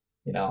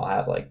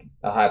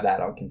have that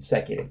on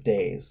consecutive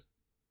days,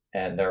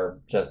 and they're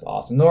just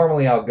awesome.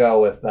 Normally, I'll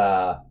go with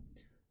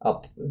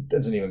it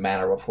doesn't even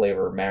matter what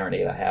flavor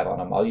marinade I have on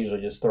them. I'll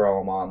usually just throw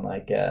them on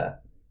like a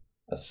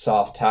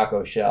soft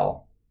taco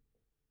shell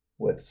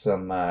with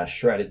some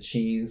shredded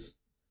cheese,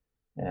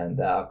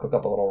 and I'll cook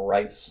up a little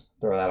rice.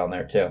 Throw that on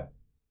there too,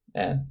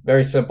 and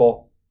very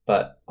simple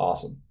but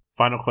awesome.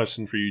 Final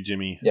question for you,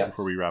 Jimmy,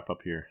 before we wrap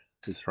up here,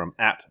 is from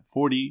at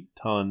 40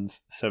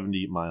 tons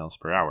 70 miles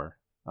per hour.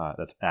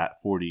 That's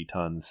at 40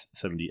 tons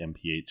 70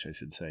 mph, I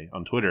should say,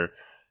 on Twitter.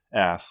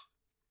 Asks,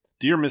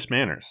 Dear Miss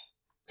Manners,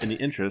 in the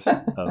interest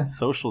of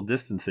social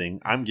distancing,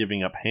 I'm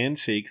giving up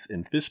handshakes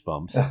and fist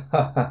bumps.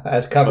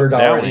 As covered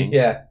already,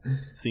 yeah.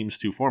 Seems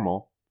too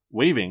formal.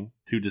 Waving,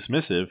 too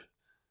dismissive.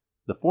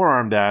 The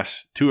forearm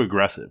dash, too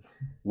aggressive.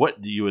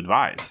 What do you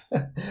advise?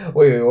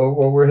 Wait,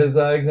 what were his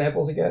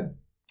examples again?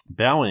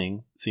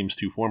 Bowing seems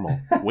too formal.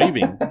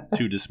 Waving,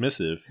 too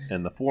dismissive.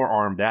 And the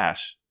forearm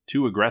dash,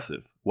 too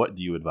aggressive. What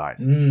do you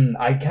advise?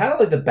 I kind of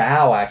like the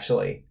bow,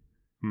 actually.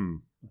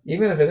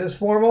 Even if it is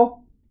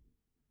formal,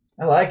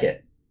 I like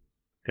it.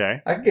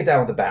 Okay. I can get down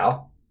with the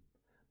bow.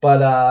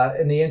 But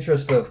in the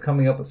interest of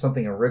coming up with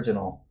something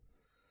original,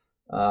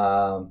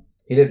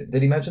 did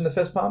he mention the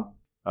fist pump?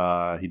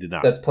 He did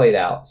not. That's played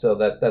out, so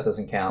that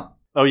doesn't count.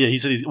 Oh yeah, he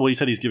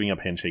said he's giving up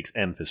handshakes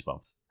and fist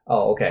bumps.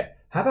 Oh, okay.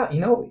 How about,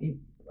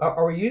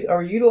 are we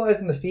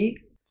utilizing the feet?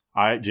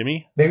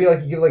 Jimmy? Maybe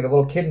like you give like a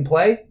little kid and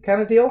play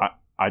kind of deal?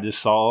 I just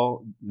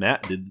saw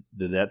Matt did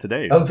that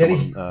today. Oh, did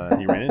he?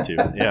 He ran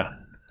into. Yeah.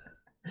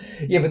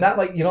 Yeah, but not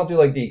like, you don't do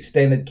like the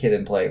extended kid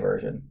and play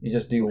version. You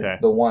just do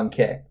the one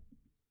kick.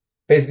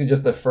 Basically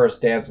just the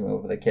first dance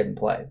move with a kid and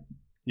play.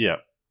 Yeah.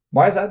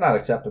 Why is that not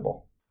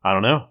acceptable? I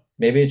don't know.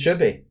 Maybe it should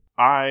be.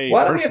 Why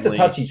do we have to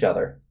touch each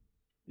other?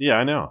 Yeah,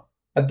 I know.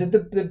 Did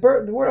the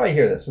bird? Where did I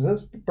hear this? Was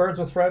this Birds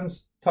with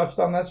Friends touched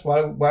on this?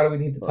 Why do we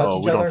need to touch each other? Oh,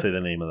 we don't say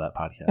the name of that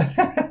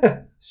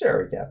podcast.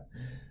 Sure, we can.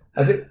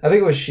 I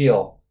think it was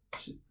Sheil.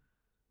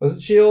 Was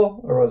it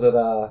Sheil or was it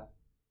I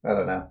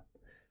don't know.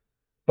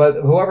 But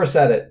whoever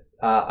said it,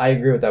 I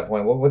agree with that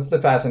point. What's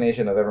the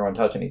fascination of everyone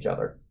touching each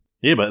other?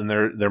 Yeah, but in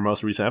their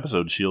most recent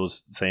episode,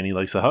 Sheil's saying he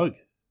likes a hug.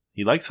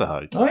 He likes a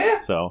hug. Oh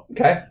yeah. So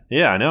okay.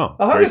 Yeah, I know.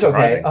 A hug is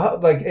okay.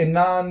 Like in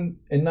non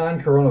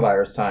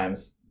coronavirus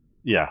times.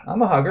 Yeah.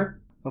 I'm a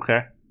hugger.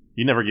 Okay.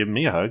 You never given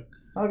me a hug.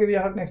 I'll give you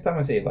a hug next time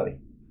I see you, buddy.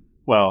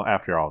 Well,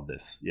 after all of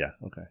this, yeah.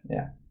 Okay.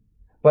 Yeah.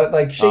 But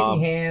like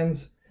shaking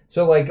hands.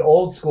 So like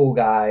old school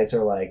guys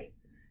are like,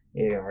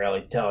 you can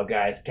really tell a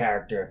guy's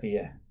character if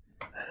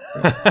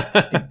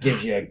it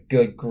gives you a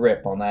good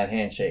grip on that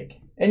handshake.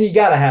 And you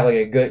gotta have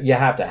like you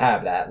have to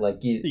have that.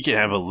 Like you can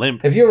have a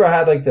limp. Have you ever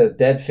had like the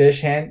dead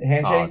fish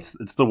handshake? Oh,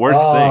 it's the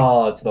worst thing.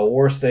 Oh, it's the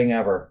worst thing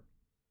ever.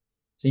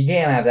 So you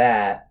can't have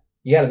that.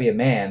 You gotta be a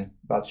man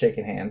about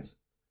shaking hands.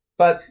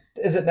 But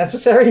is it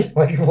necessary?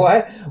 Like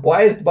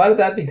why did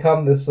that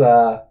become this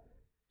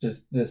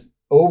just this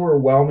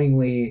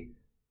overwhelmingly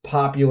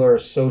popular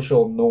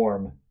social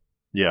norm?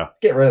 Yeah. Let's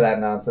get rid of that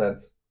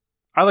nonsense.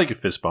 I like a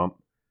fist bump.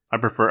 I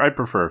prefer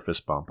a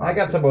fist bump.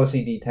 Honestly. I got some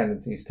OCD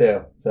tendencies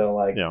too, so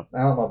like I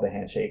don't love the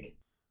handshake.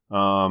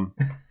 I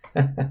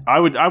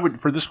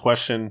would for this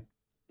question,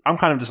 I'm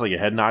kind of just like a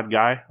head nod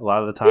guy a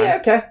lot of the time. Yeah,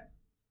 okay.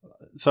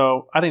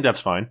 So I think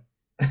that's fine.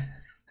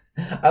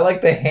 I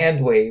like the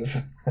hand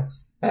wave.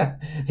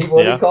 What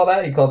do you call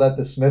that? You call that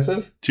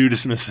dismissive? Too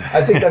dismissive.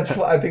 I think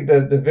I think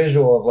the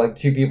visual of like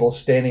two people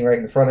standing right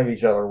in front of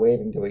each other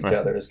waving to each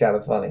other is kind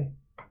of funny.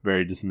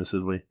 Very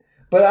dismissively.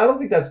 But I don't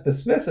think that's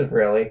dismissive,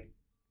 really.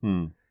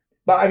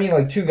 But I mean,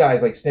 like two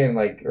guys like standing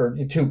like, or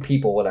two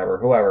people,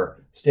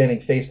 whoever, standing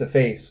face to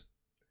face,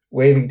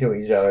 waving to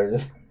each other.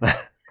 Just,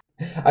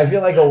 I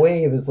feel like a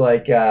wave is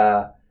like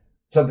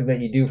something that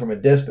you do from a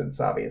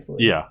distance,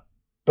 obviously. Yeah.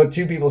 But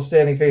two people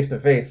standing face to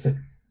face,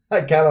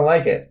 I kind of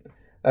like it.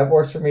 That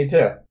works for me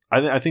too.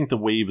 I think the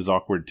wave is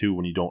awkward too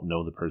when you don't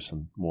know the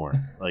person more,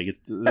 like it's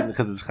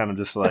because it's kind of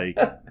just like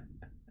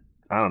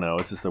I don't know.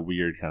 It's just a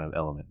weird kind of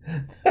element.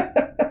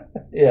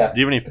 Yeah.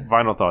 Do you have any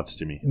final thoughts,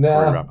 Jimmy? No,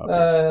 before we wrap up here?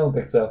 I don't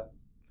think so.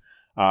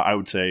 I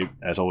would say,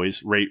 as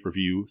always, rate,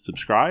 review,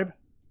 subscribe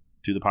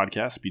to the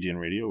podcast, BGN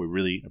Radio. We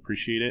really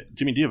appreciate it.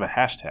 Jimmy, do you have a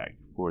hashtag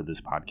for this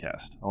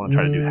podcast? I want to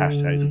try to do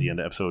hashtags at the end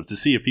of episodes to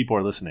see if people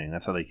are listening.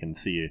 That's how they can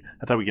see it.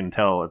 That's how we can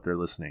tell if they're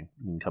listening.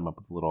 You can come up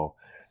with a little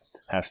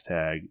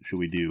hashtag. Should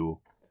we do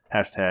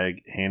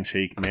hashtag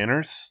handshake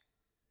manners?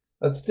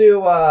 Let's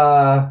do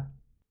hashtag.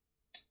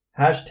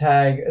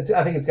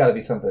 I think it's got to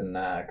be something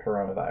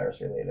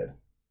coronavirus related.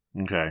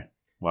 Okay.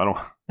 Well, I don't.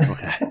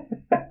 Okay.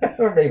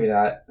 Or maybe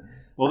not.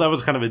 Well, that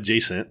was kind of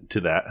adjacent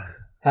to that.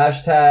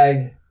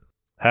 Hashtag.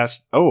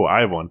 Oh,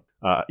 I have one.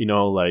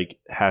 Like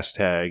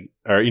hashtag,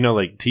 or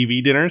like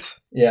TV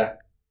dinners. Yeah.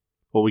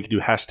 Well, we could do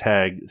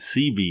hashtag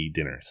CV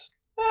dinners.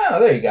 Oh,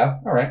 there you go.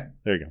 All right.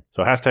 There you go.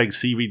 So hashtag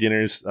CV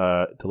dinners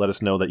to let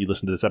us know that you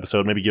listened to this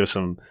episode. Maybe give us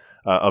some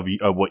of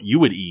what you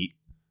would eat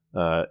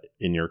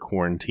in your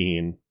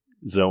quarantine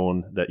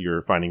zone that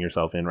you're finding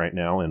yourself in right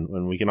now,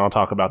 and we can all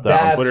talk about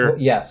that on Twitter.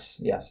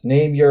 Yes.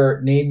 Name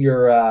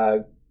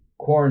your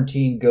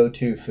quarantine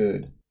go-to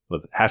food.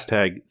 with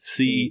hashtag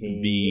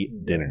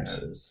CV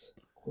Dinners.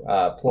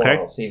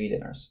 Plural, CV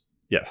Dinners.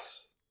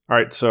 Yes. All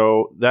right,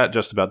 so that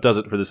just about does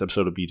it for this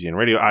episode of BGN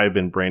Radio. I've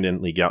been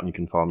Brandon Lee Gouton. You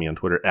can follow me on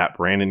Twitter at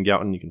Brandon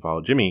Gouton. You can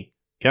follow Jimmy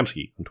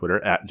Kempski on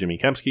Twitter at Jimmy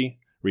Kempski.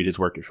 Read his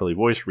work at Philly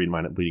Voice. Read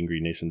mine at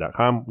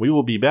bleedinggreennation.com. We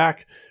will be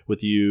back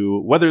with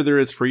you, whether there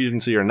is free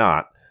agency or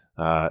not,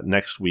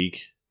 next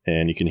week,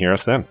 and you can hear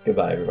us then.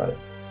 Goodbye, everybody.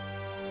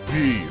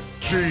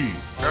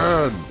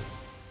 BGN.